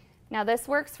 Now, this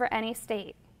works for any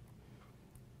state.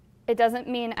 It doesn't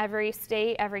mean every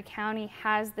state, every county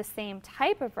has the same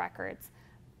type of records,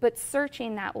 but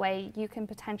searching that way, you can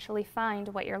potentially find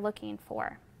what you're looking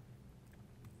for.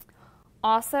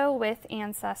 Also with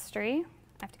Ancestry,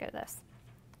 I have to go to this.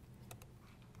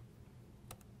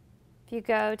 If you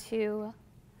go to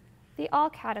the all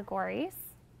categories,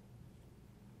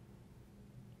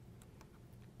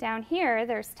 down here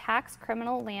there's tax,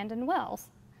 criminal, land, and wills.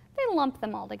 They lump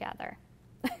them all together.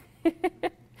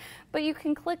 But you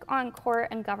can click on court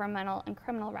and governmental and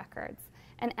criminal records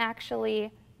and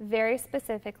actually very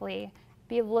specifically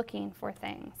be looking for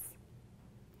things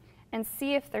and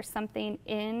see if there's something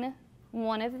in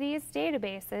one of these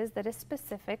databases that is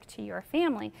specific to your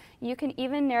family. You can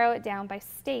even narrow it down by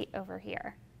state over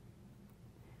here.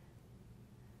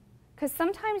 Because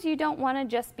sometimes you don't want to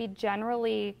just be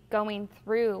generally going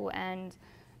through and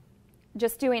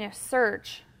just doing a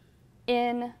search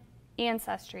in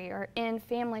Ancestry or in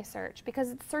Family Search,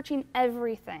 because it's searching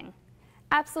everything,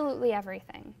 absolutely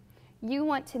everything. You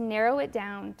want to narrow it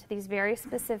down to these very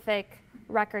specific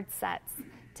record sets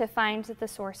to find the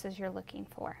sources you're looking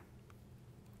for.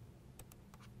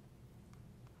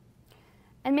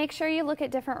 And make sure you look at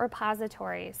different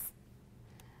repositories.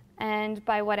 And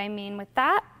by what I mean with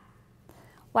that,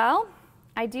 well,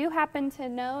 I do happen to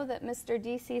know that Mr.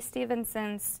 D.C.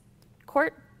 Stevenson's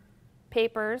court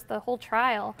papers, the whole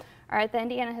trial, are at the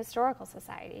Indiana Historical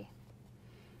Society.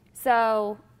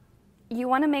 So you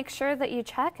want to make sure that you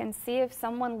check and see if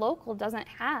someone local doesn't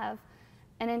have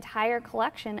an entire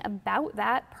collection about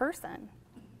that person.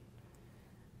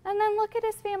 And then look at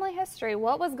his family history.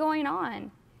 What was going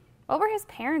on? What were his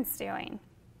parents doing?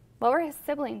 What were his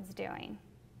siblings doing?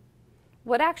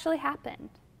 What actually happened?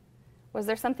 Was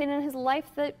there something in his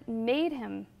life that made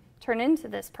him turn into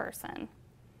this person?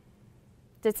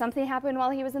 Did something happen while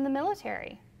he was in the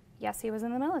military? Yes, he was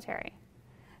in the military.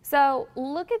 So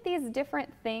look at these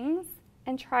different things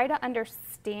and try to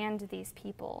understand these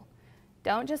people.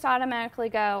 Don't just automatically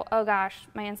go, oh gosh,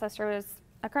 my ancestor was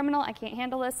a criminal, I can't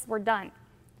handle this, we're done.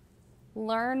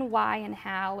 Learn why and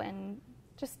how and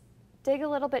just dig a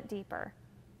little bit deeper.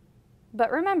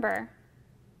 But remember,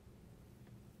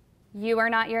 you are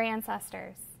not your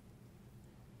ancestors.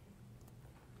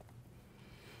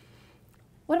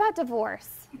 What about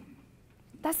divorce?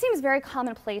 That seems very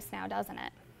commonplace now, doesn't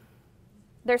it?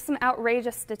 There's some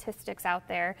outrageous statistics out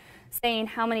there saying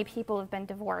how many people have been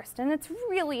divorced, and it's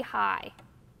really high.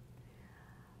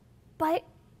 But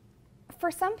for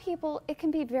some people, it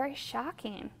can be very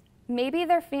shocking. Maybe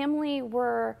their family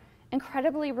were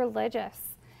incredibly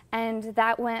religious, and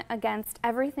that went against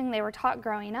everything they were taught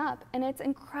growing up, and it's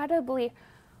incredibly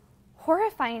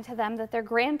horrifying to them that their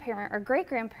grandparent or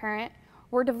great-grandparent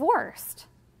were divorced,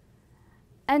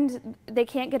 and they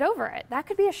can't get over it. That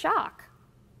could be a shock.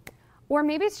 Or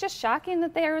maybe it's just shocking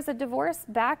that there was a divorce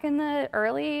back in the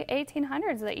early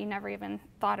 1800s that you never even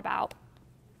thought about.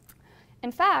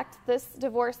 In fact, this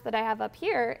divorce that I have up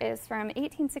here is from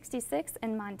 1866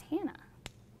 in Montana.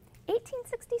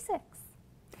 1866.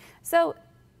 So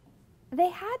they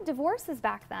had divorces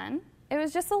back then. It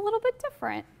was just a little bit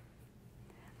different.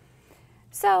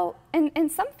 So in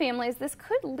some families, this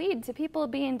could lead to people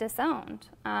being disowned.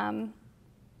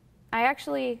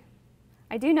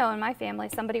 I do know in my family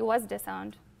somebody was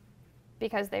disowned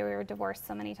because they were divorced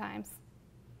so many times.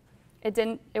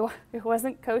 It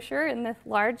wasn't kosher in this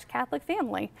large Catholic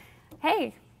family.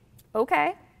 Hey,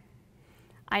 okay.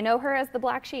 I know her as the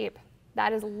black sheep.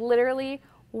 That is literally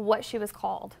what she was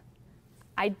called.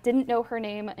 I didn't know her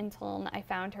name until I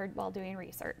found her while doing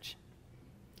research.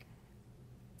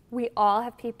 We all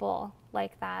have people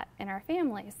like that in our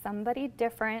families, somebody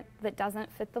different that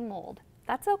doesn't fit the mold.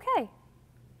 That's okay.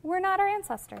 We're not our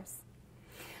ancestors.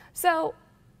 So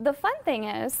the fun thing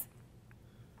is,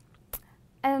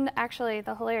 and actually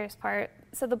the hilarious part,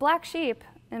 so the black sheep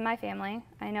in my family,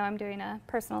 I know I'm doing a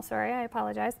personal story, I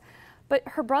apologize, but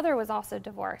her brother was also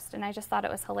divorced, and I just thought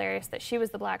it was hilarious that she was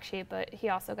the black sheep, but he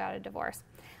also got a divorce.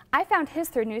 I found his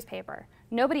through newspaper.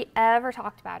 Nobody ever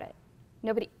talked about it.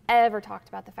 Nobody ever talked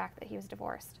about the fact that he was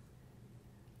divorced.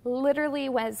 Literally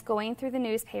was going through the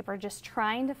newspaper just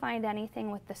trying to find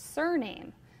anything with the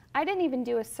surname. I didn't even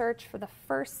do a search for the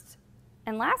first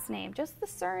and last name, just the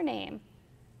surname,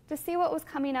 to see what was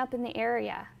coming up in the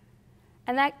area.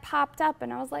 And that popped up,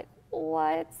 and I was like,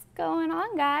 what's going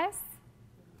on, guys?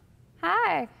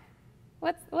 Hi,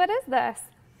 what is this?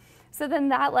 So then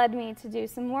that led me to do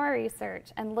some more research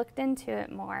and looked into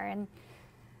it more, and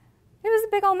it was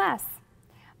a big old mess.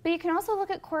 But you can also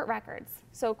look at court records.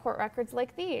 So court records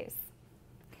like these.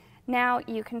 Now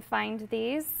you can find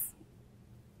these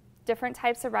different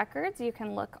types of records. You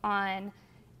can look on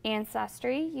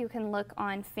Ancestry. You can look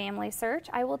on Family Search.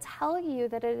 I will tell you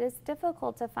that it is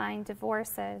difficult to find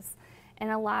divorces in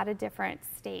a lot of different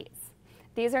states.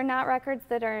 These are not records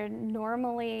that are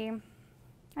normally,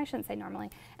 I shouldn't say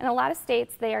normally, in a lot of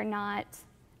states they are not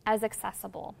as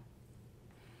accessible.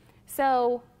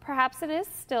 So perhaps it is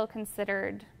still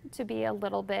considered to be a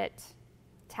little bit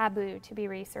taboo to be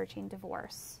researching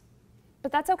divorce.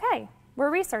 But that's okay. We're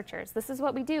researchers. This is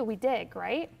what we do. We dig,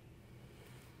 right?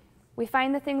 We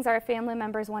find the things our family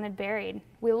members wanted buried.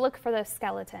 We look for those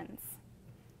skeletons.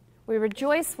 We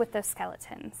rejoice with those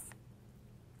skeletons.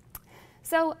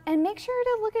 So, and make sure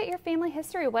to look at your family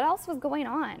history. What else was going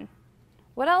on?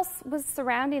 What else was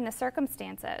surrounding the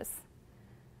circumstances?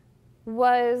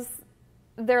 Was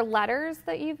there letters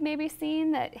that you've maybe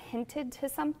seen that hinted to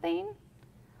something?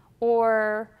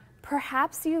 Or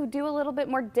perhaps you do a little bit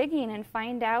more digging and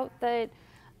find out that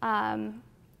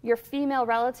your female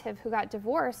relative who got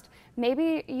divorced,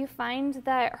 maybe you find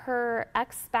that her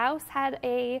ex-spouse had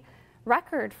a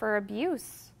record for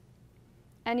abuse.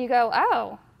 And you go,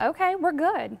 oh, okay, we're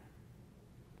good.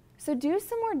 So do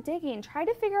some more digging. Try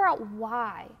to figure out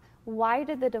why. Why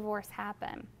did the divorce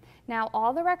happen? Now,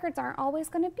 all the records aren't always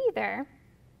going to be there,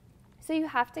 so you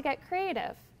have to get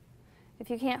creative. If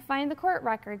you can't find the court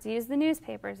records, use the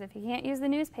newspapers. If you can't use the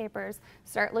newspapers,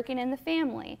 start looking in the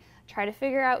family. Try to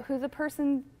figure out who the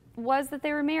person was that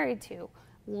they were married to.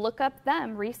 Look up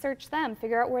them, research them,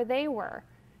 figure out where they were.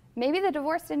 Maybe the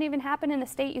divorce didn't even happen in the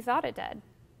state you thought it did.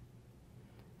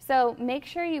 So make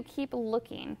sure you keep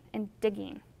looking and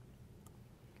digging.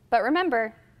 But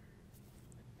remember,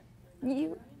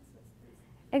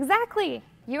 exactly,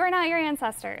 you are not your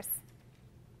ancestors.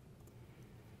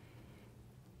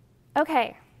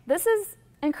 Okay, this is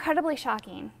incredibly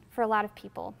shocking for a lot of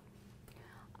people.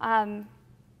 I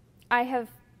have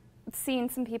seen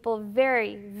some people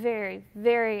very, very,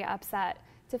 very upset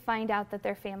to find out that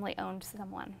their family owned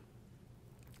someone.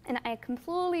 And I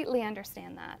completely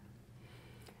understand that,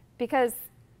 because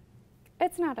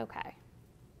it's not okay.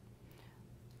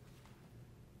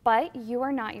 But you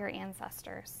are not your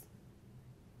ancestors.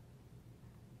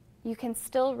 You can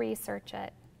still research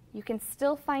it. You can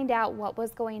still find out what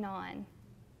was going on.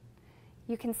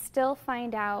 You can still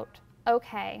find out,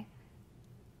 okay,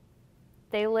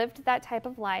 they lived that type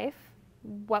of life.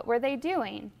 What were they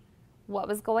doing? What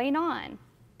was going on?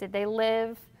 Did they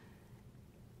live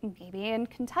maybe in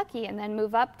Kentucky and then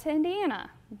move up to Indiana?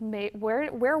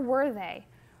 Where were they?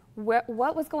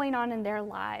 What was going on in their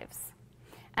lives?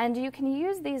 And you can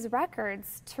use these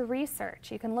records to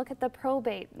research. You can look at the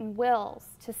probate and wills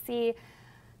to see,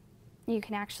 you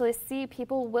can actually see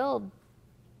people willed,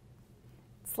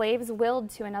 slaves willed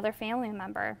to another family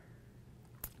member.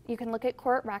 You can look at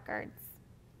court records,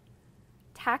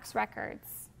 tax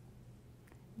records,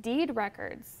 deed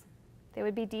records. They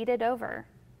would be deeded over.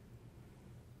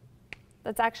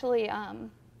 That's actually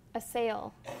a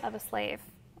sale of a slave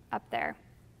up there.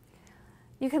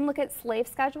 You can look at slave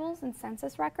schedules and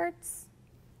census records,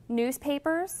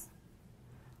 newspapers.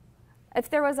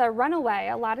 If there was a runaway,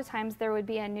 a lot of times there would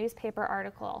be a newspaper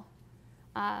article,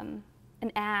 an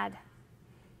ad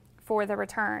for the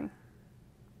return.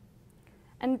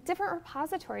 And different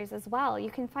repositories as well. You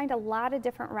can find a lot of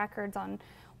different records on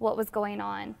what was going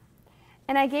on.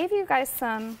 And I gave you guys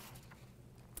some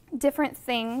different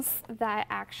things that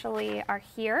actually are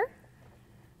here.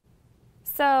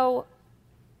 So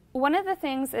one of the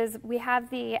things is we have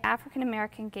the African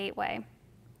American Gateway.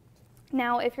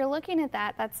 Now, if you're looking at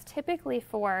that, that's typically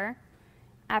for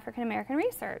African American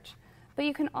research. But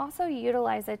you can also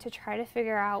utilize it to try to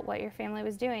figure out what your family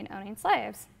was doing owning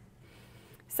slaves.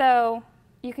 So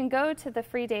you can go to the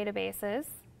free databases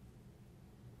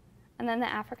and then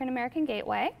the African American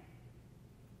Gateway.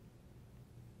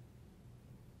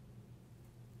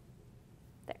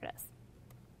 There it is.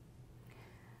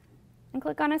 And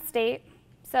click on a state.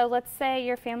 So let's say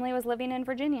your family was living in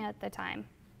Virginia at the time.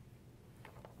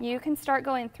 You can start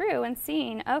going through and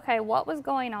seeing, okay, what was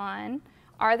going on?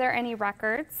 Are there any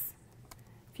records?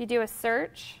 If you do a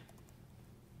search,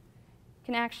 you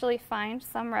can actually find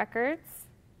some records.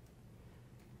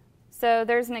 So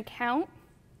there's an account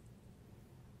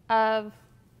of,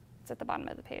 it's at the bottom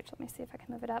of the page. Let me see if I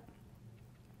can move it up.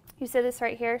 You see this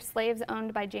right here, slaves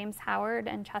owned by James Howard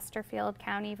in Chesterfield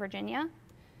County, Virginia.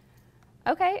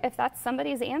 Okay, if that's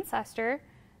somebody's ancestor,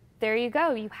 there you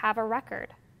go. You have a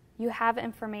record. You have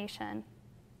information.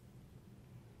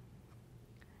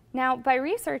 Now, by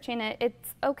researching it,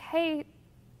 it's okay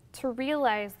to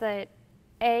realize that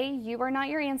A, you are not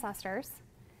your ancestors,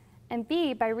 and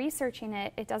B, by researching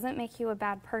it, it doesn't make you a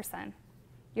bad person.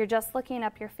 You're just looking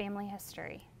up your family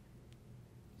history.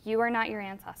 You are not your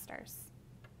ancestors.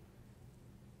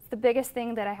 It's the biggest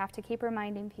thing that I have to keep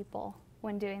reminding people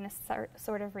when doing this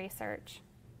sort of research.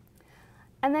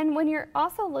 And then when you're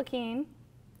also looking,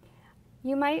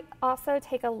 you might also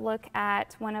take a look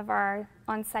at one of our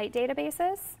on-site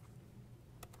databases.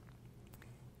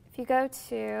 If you go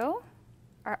to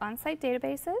our on-site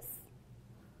databases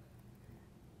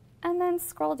and then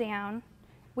scroll down,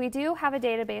 we do have a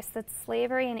database that's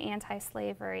slavery and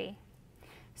anti-slavery.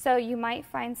 So you might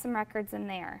find some records in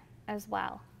there as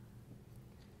well.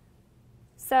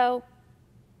 So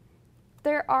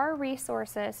there are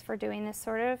resources for doing this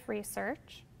sort of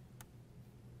research,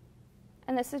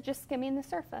 and this is just skimming the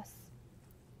surface.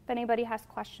 If anybody has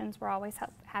questions, we're always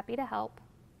happy to help.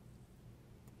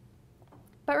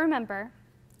 But remember,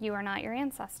 you are not your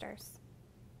ancestors.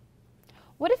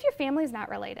 What if your family's not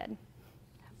related?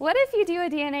 What if you do a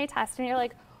DNA test and you're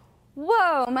like,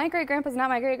 whoa, my great-grandpa's not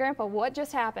my great-grandpa. What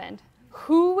just happened?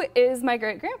 Who is my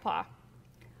great-grandpa?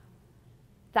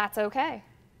 That's okay.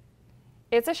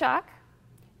 It's a shock.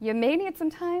 You may need some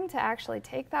time to actually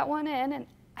take that one in, and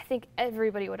I think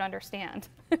everybody would understand.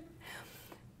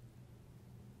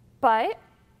 But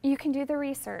you can do the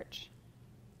research.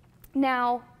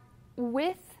 Now,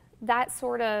 with that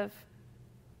sort of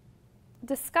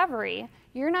discovery,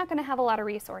 you're not going to have a lot of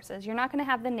resources. You're not going to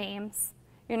have the names.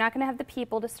 You're not going to have the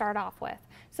people to start off with.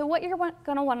 So what you're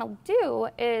going to want to do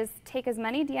is take as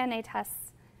many DNA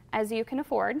tests as you can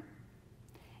afford.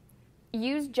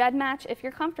 Use GEDmatch if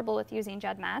you're comfortable with using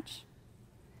GEDmatch.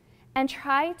 And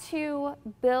try to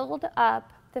build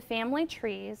up the family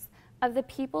trees of the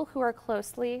people who are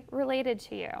closely related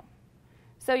to you.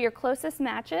 So your closest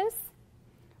matches,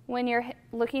 when you're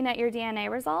looking at your DNA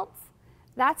results,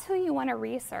 that's who you want to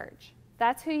research.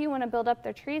 That's who you want to build up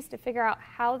their trees to figure out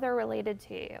how they're related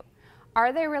to you.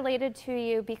 Are they related to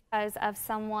you because of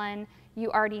someone you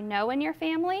already know in your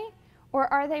family,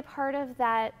 or are they part of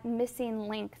that missing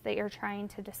link that you're trying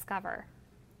to discover?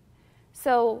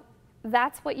 So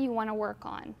that's what you want to work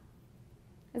on.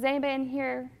 Is anybody in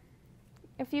here?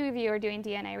 A few of you are doing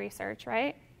DNA research,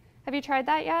 right? Have you tried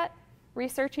that yet?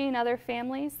 Researching other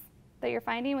families that you're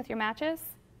finding with your matches?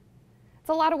 It's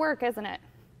a lot of work, isn't it?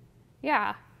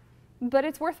 Yeah, but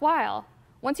it's worthwhile.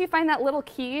 Once you find that little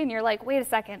key and you're like, wait a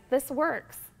second, this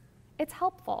works, it's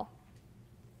helpful.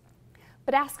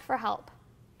 But ask for help.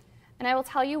 And I will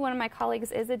tell you, one of my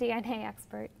colleagues is a DNA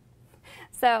expert.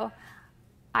 So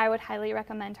I would highly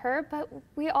recommend her, but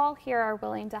we all here are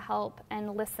willing to help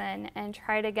and listen and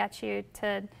try to get you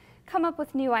to come up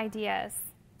with new ideas.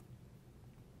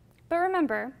 But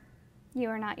remember, you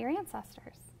are not your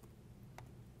ancestors.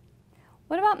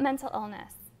 What about mental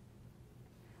illness?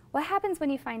 What happens when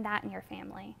you find that in your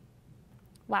family?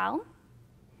 Well,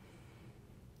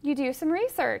 you do some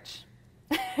research.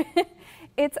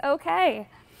 It's okay.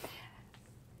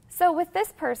 So with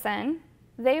this person,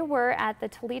 they were at the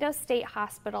Toledo State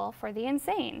Hospital for the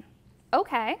Insane.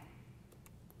 Okay,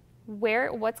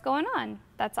 what's going on?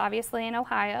 That's obviously in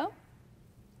Ohio.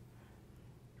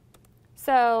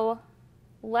 So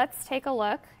let's take a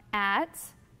look at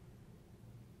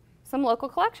some local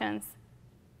collections.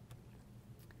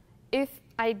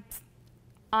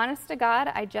 Honest to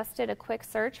God, I just did a quick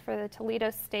search for the Toledo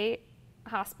State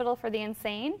Hospital for the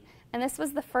Insane, and this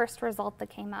was the first result that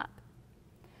came up.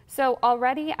 So I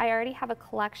already have a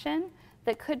collection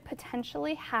that could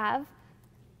potentially have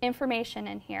information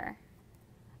in here.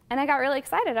 And I got really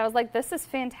excited. I was like, this is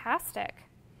fantastic.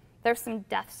 There's some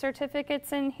death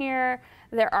certificates in here.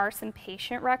 There are some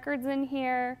patient records in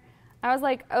here. I was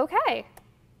like, okay,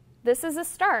 this is a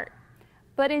start.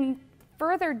 But in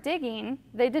further digging,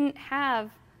 they didn't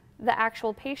have the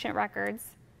actual patient records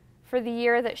for the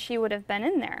year that she would have been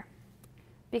in there.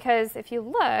 Because if you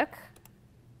look,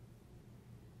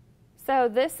 so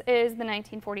this is the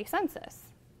 1940 census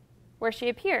where she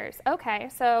appears. Okay,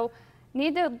 so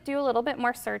need to do a little bit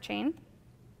more searching.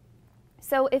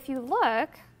 So if you look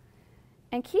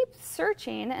and keep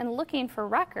searching and looking for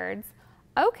records,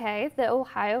 okay, the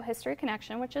Ohio History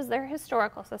Connection, which is their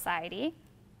historical society,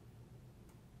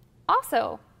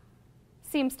 also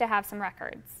seems to have some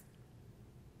records.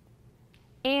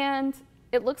 And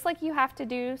it looks like you have to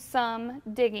do some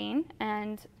digging,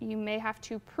 and you may have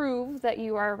to prove that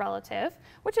you are a relative,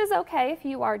 which is okay if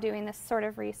you are doing this sort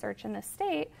of research in this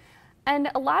state. And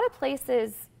a lot of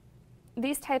places,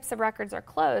 these types of records are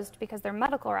closed because they're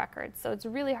medical records, so it's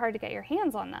really hard to get your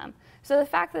hands on them. So the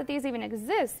fact that these even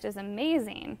exist is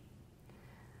amazing.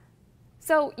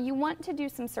 So you want to do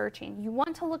some searching. You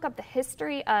want to look up the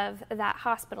history of that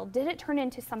hospital. Did it turn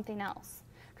into something else?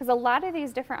 Because a lot of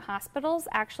these different hospitals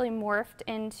actually morphed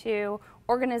into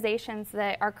organizations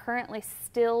that are currently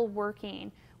still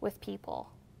working with people.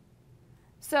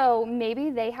 So maybe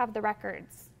they have the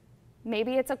records.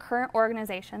 Maybe it's a current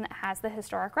organization that has the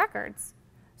historic records.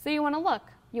 So you want to look.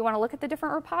 You want to look at the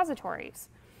different repositories.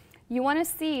 You want to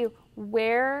see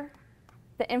where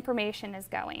the information is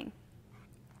going.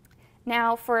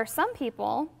 Now, for some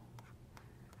people,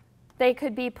 they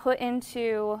could be put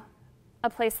into a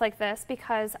place like this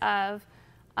because of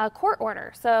a court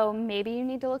order. So maybe you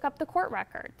need to look up the court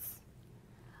records.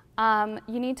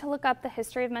 You need to look up the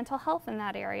history of mental health in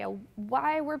that area.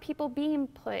 Why were people being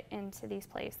put into these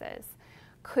places?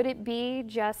 Could it be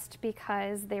just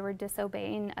because they were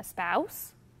disobeying a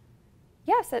spouse?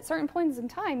 Yes, at certain points in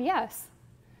time, yes.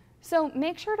 So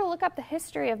make sure to look up the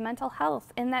history of mental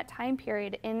health in that time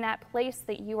period, in that place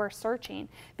that you are searching,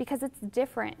 because it's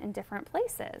different in different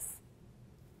places.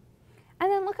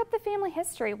 And then look up the family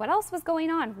history. What else was going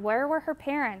on? Where were her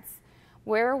parents?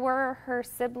 Where were her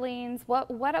siblings? What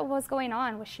was going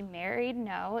on? Was she married?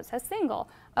 No, it says single.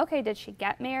 Okay, did she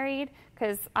get married?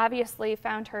 Because obviously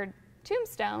found her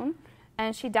tombstone,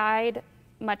 and she died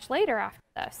much later after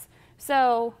this.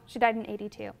 So she died in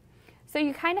 82. So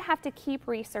you kind of have to keep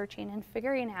researching and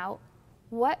figuring out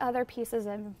what other pieces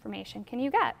of information can you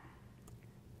get.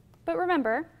 But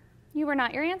remember, you were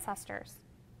not your ancestors.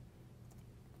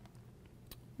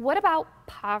 What about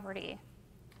poverty?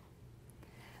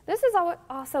 This is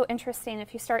also interesting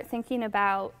if you start thinking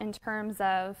about in terms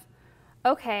of,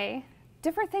 okay,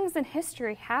 different things in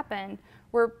history happen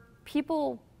where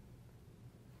people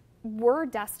were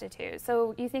destitute.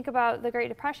 So you think about the Great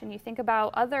Depression, you think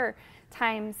about other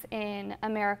times in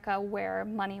America where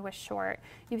money was short.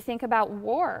 You think about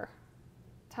war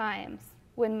times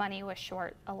when money was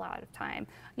short a lot of time.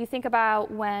 You think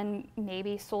about when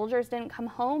maybe soldiers didn't come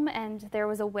home and there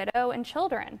was a widow and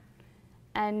children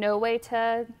and no way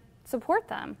to support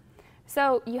them.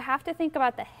 So you have to think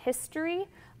about the history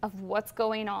of what's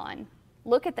going on.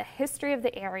 Look at the history of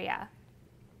the area.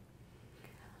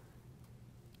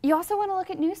 You also want to look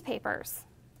at newspapers.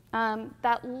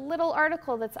 That little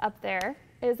article that's up there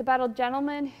is about a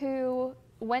gentleman who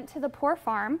went to the poor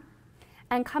farm,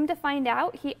 and come to find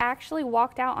out, he actually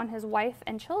walked out on his wife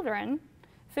and children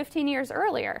 15 years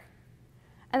earlier.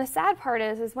 And the sad part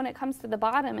is when it comes to the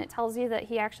bottom, it tells you that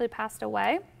he actually passed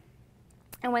away.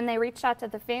 And when they reached out to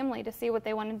the family to see what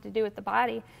they wanted to do with the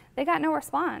body, they got no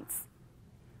response.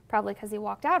 Probably because he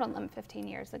walked out on them 15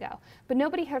 years ago. But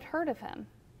nobody had heard of him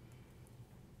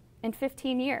in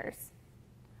 15 years.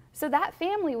 So that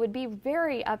family would be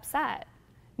very upset.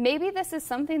 Maybe this is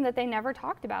something that they never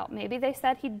talked about. Maybe they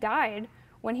said he died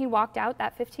when he walked out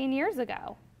that 15 years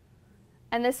ago.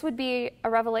 And this would be a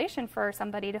revelation for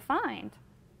somebody to find,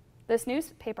 this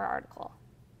newspaper article.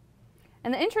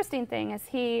 And the interesting thing is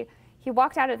he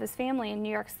walked out of his family in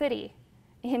New York City,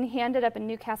 and he ended up in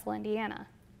Newcastle, Indiana.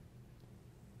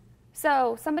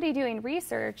 So somebody doing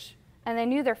research, and they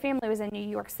knew their family was in New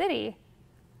York City,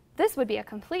 this would be a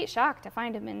complete shock to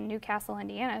find him in Newcastle,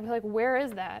 Indiana. I'd be like, where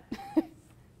is that?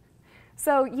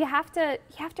 So you have to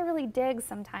really dig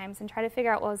sometimes and try to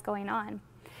figure out what was going on.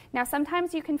 Now,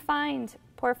 sometimes you can find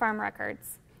poor farm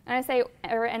records. And I say,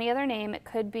 or any other name, it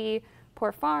could be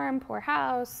poor farm, poor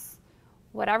house,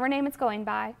 whatever name it's going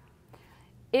by.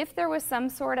 If there was some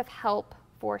sort of help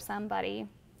for somebody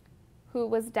who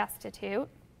was destitute,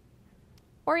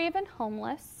 or even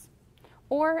homeless,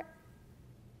 or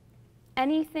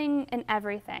anything and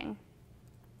everything,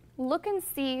 look and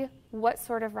see what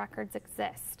sort of records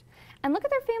exist. And look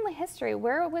at their family history.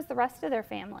 Where was the rest of their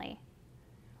family?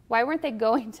 Why weren't they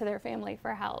going to their family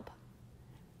for help?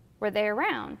 Were they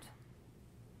around?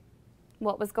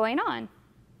 What was going on?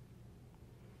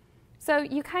 So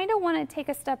you kind of want to take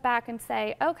a step back and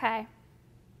say, okay,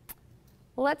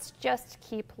 let's just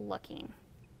keep looking.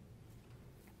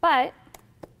 But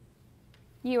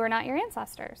you are not your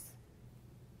ancestors.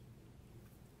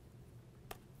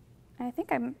 And I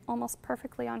think I'm almost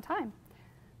perfectly on time.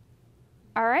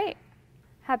 All right.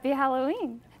 Happy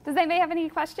Halloween. Does anybody have any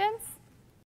questions?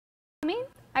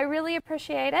 I really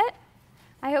appreciate it.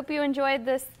 I hope you enjoyed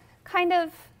this kind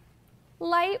of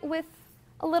light with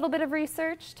a little bit of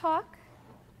research talk.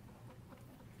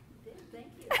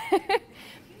 Thank you.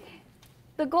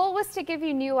 The goal was to give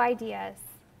you new ideas.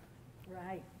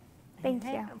 Right. Thank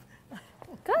you.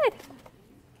 Good.